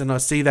 minutes and I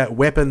see that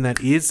weapon that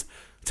is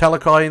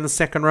Talakai in the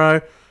second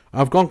row,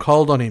 I've gone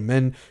cold on him.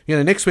 And, you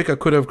know, next week I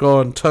could have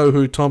gone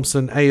Tohu,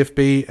 Thompson,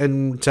 AFB,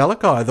 and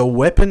Talakai, the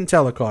weapon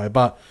Talakai.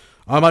 But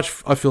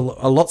I feel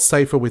a lot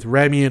safer with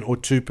Ramian or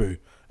Tupu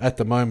at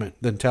the moment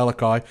than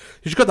Talakai.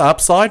 You've got the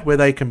upside where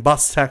they can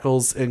bust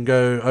tackles and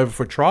go over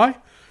for a try.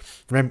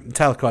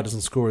 Talakai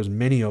doesn't score as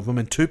many of them,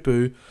 and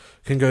Tupu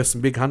can go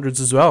some big hundreds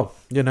as well.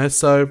 You know,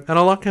 so, and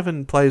I like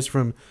having players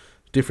from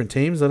different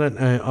teams. I've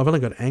only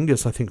got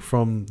Angus, I think,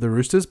 from the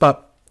Roosters,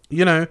 but,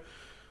 you know,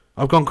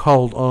 I've gone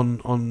cold on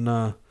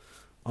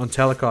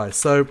Talakai.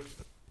 So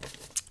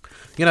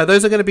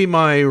those are going to be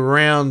my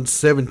round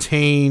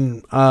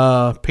 17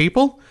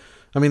 people.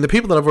 I mean, the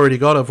people that I've already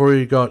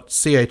got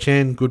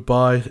CHN,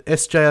 goodbye.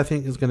 SJ, I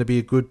think, is going to be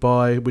a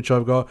goodbye, which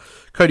I've got.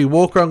 Cody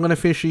Walker, I'm going to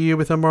finish a year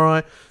with him, all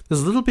right.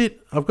 There's a little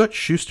bit, I've got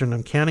Schuster, and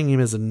I'm counting him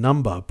as a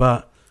number,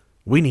 but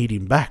we need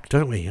him back,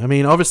 don't we? I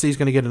mean, obviously, he's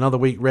going to get another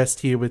week rest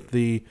here with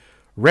the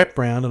rep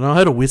round, and I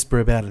heard a whisper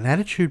about an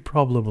attitude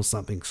problem or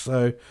something,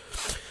 so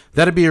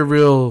that'd be a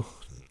real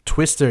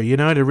twister,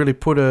 to really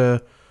put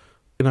a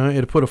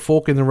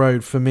fork in the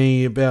road for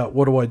me about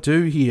what do I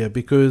do here,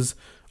 because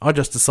I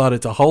just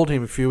decided to hold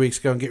him a few weeks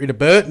ago and get rid of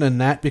Burton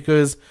and that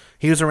because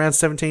he was around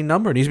 17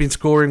 number and he's been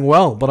scoring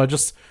well. But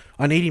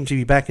I need him to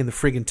be back in the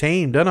friggin'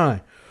 team, don't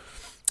I?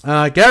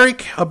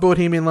 Garrick, I brought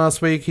him in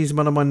last week. He's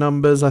one of my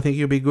numbers. I think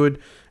he'll be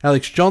good.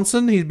 Alex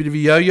Johnson, he's a bit of a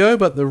yo-yo,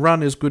 but the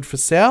run is good for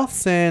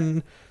Souths.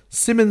 And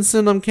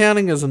Simonson, I'm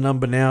counting as a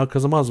number now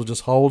because I might as well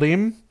just hold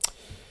him.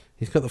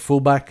 He's got the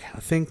fullback,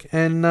 I think.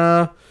 And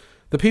the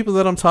people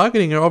that I'm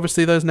targeting are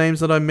obviously those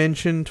names that I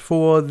mentioned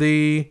for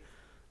the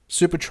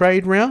Super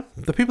Trade round.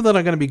 The people that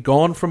are going to be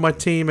gone from my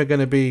team are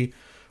going to be,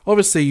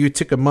 obviously,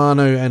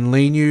 Utikamano and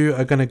Linu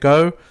are going to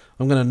go.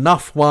 I'm going to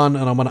nuff one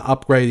and I'm going to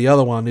upgrade the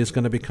other one. Is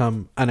going to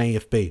become an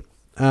AFB.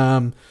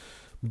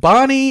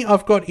 Barney,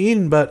 I've got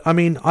in, but I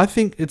mean, I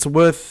think it's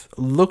worth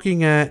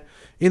looking at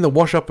in the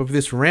wash-up of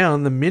this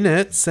round, the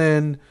minutes,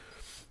 and,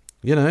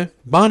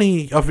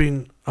 Barney,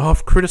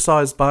 I've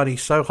criticised Barney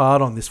so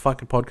hard on this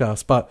fucking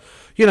podcast, but,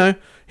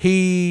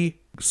 he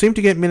seemed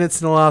to get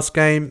minutes in the last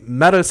game.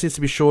 Maddo seems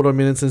to be short on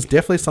minutes, and it's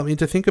definitely something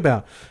to think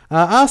about.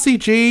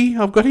 RCG,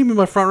 I've got him in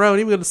my front row, and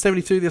he got a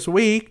 72 this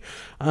week.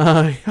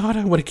 I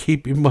don't want to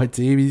keep him in my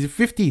team. He's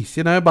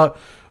 50s, but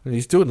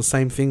he's doing the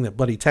same thing that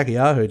bloody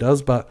Takiyaho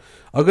does, but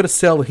I've got to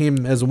sell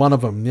him as one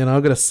of them.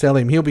 I've got to sell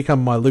him. He'll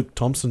become my Luke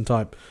Thompson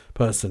type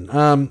person.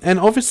 And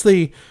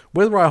obviously,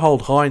 whether I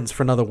hold Hines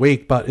for another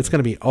week, but it's going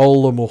to be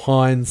Olam or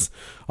Hines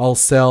I'll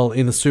sell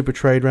in the Super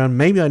Trade round.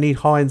 Maybe I need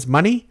Hines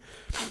money.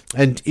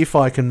 And if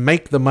I can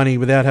make the money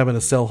without having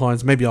to sell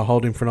Hines, maybe I'll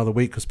hold him for another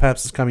week because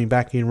perhaps it's coming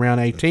back in round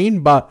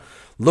 18. But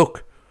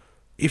look,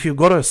 if you've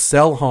got to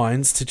sell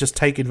Hines to just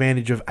take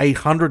advantage of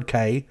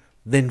 800k,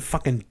 then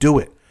fucking do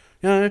it.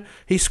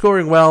 He's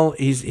scoring well.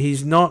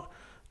 He's not.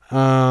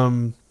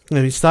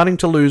 He's starting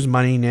to lose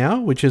money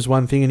now, which is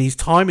one thing. And his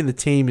time in the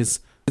team it's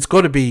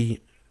got to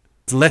be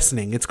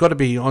lessening. It's got to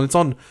be on. It's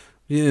on.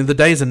 The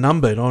days are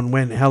numbered on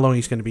how long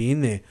he's going to be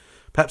in there.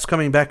 Perhaps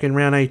coming back in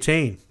round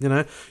 18,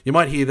 You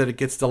might hear that it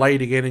gets delayed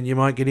again and you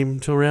might get him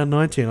till round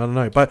 19, I don't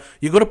know. But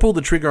you've got to pull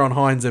the trigger on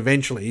Hines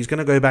eventually. He's going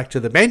to go back to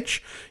the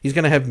bench. He's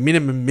going to have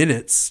minimum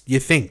minutes, you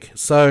think.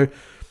 So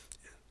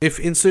if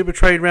in Super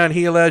Trade round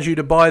he allows you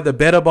to buy the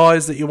better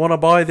buys that you want to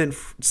buy, then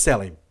sell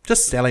him.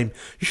 Just sell him.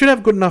 You should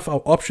have good enough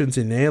options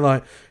in there,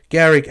 like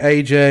Garrick,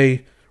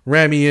 AJ,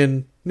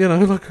 Ramian.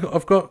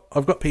 I've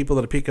got people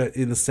that are picker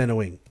in the centre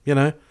wing,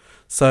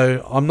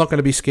 So I'm not going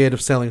to be scared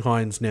of selling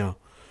Hines now.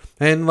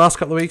 And last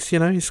couple of weeks,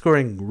 he's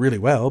scoring really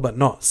well, but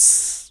not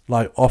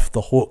like off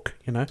the hook,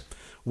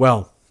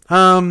 Well,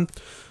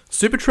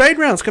 Super Trade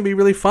round's going to be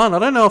really fun. I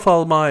don't know if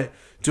I might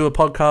do a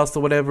podcast or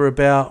whatever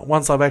about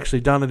once I've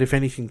actually done it, if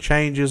anything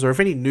changes or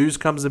if any news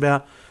comes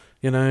about,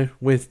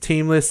 with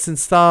team lists and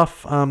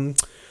stuff.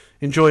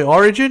 Enjoy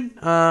Origin.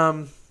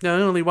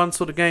 Only one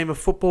sort of game of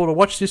football to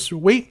watch this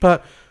week,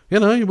 but,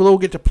 we'll all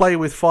get to play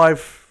with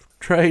 5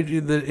 trade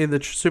in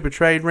the Super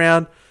Trade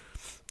round.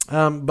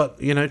 But,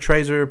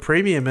 trades are a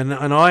premium,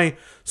 and I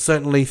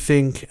certainly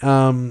think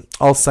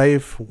I'll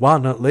save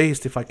one at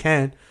least if I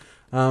can,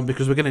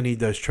 because we're going to need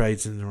those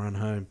trades in the run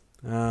home.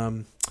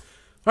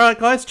 All right,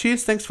 guys,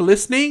 cheers. Thanks for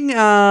listening.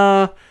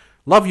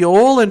 Love you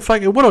all, and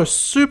fucking what a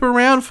super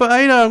round for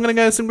Ada. I'm going to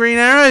go some green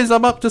arrows.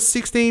 I'm up to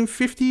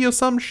 1650 or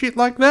some shit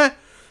like that.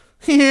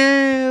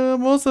 Yeah,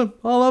 I'm awesome.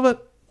 I love it.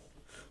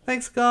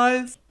 Thanks,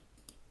 guys.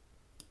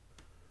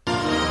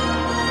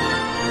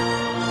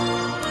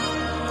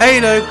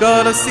 Ado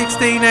got a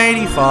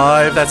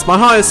 1685. That's my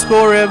highest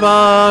score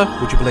ever.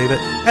 Would you believe it?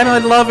 And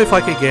I'd love if I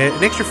could get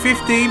an extra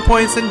 15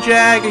 points and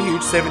Jag a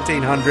huge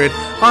 1700.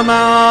 I'm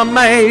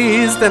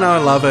amazed and I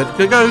love it.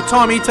 Go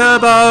Tommy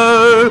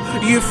Turbo.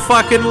 You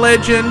fucking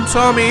legend,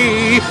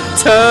 Tommy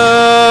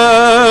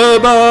Turbo.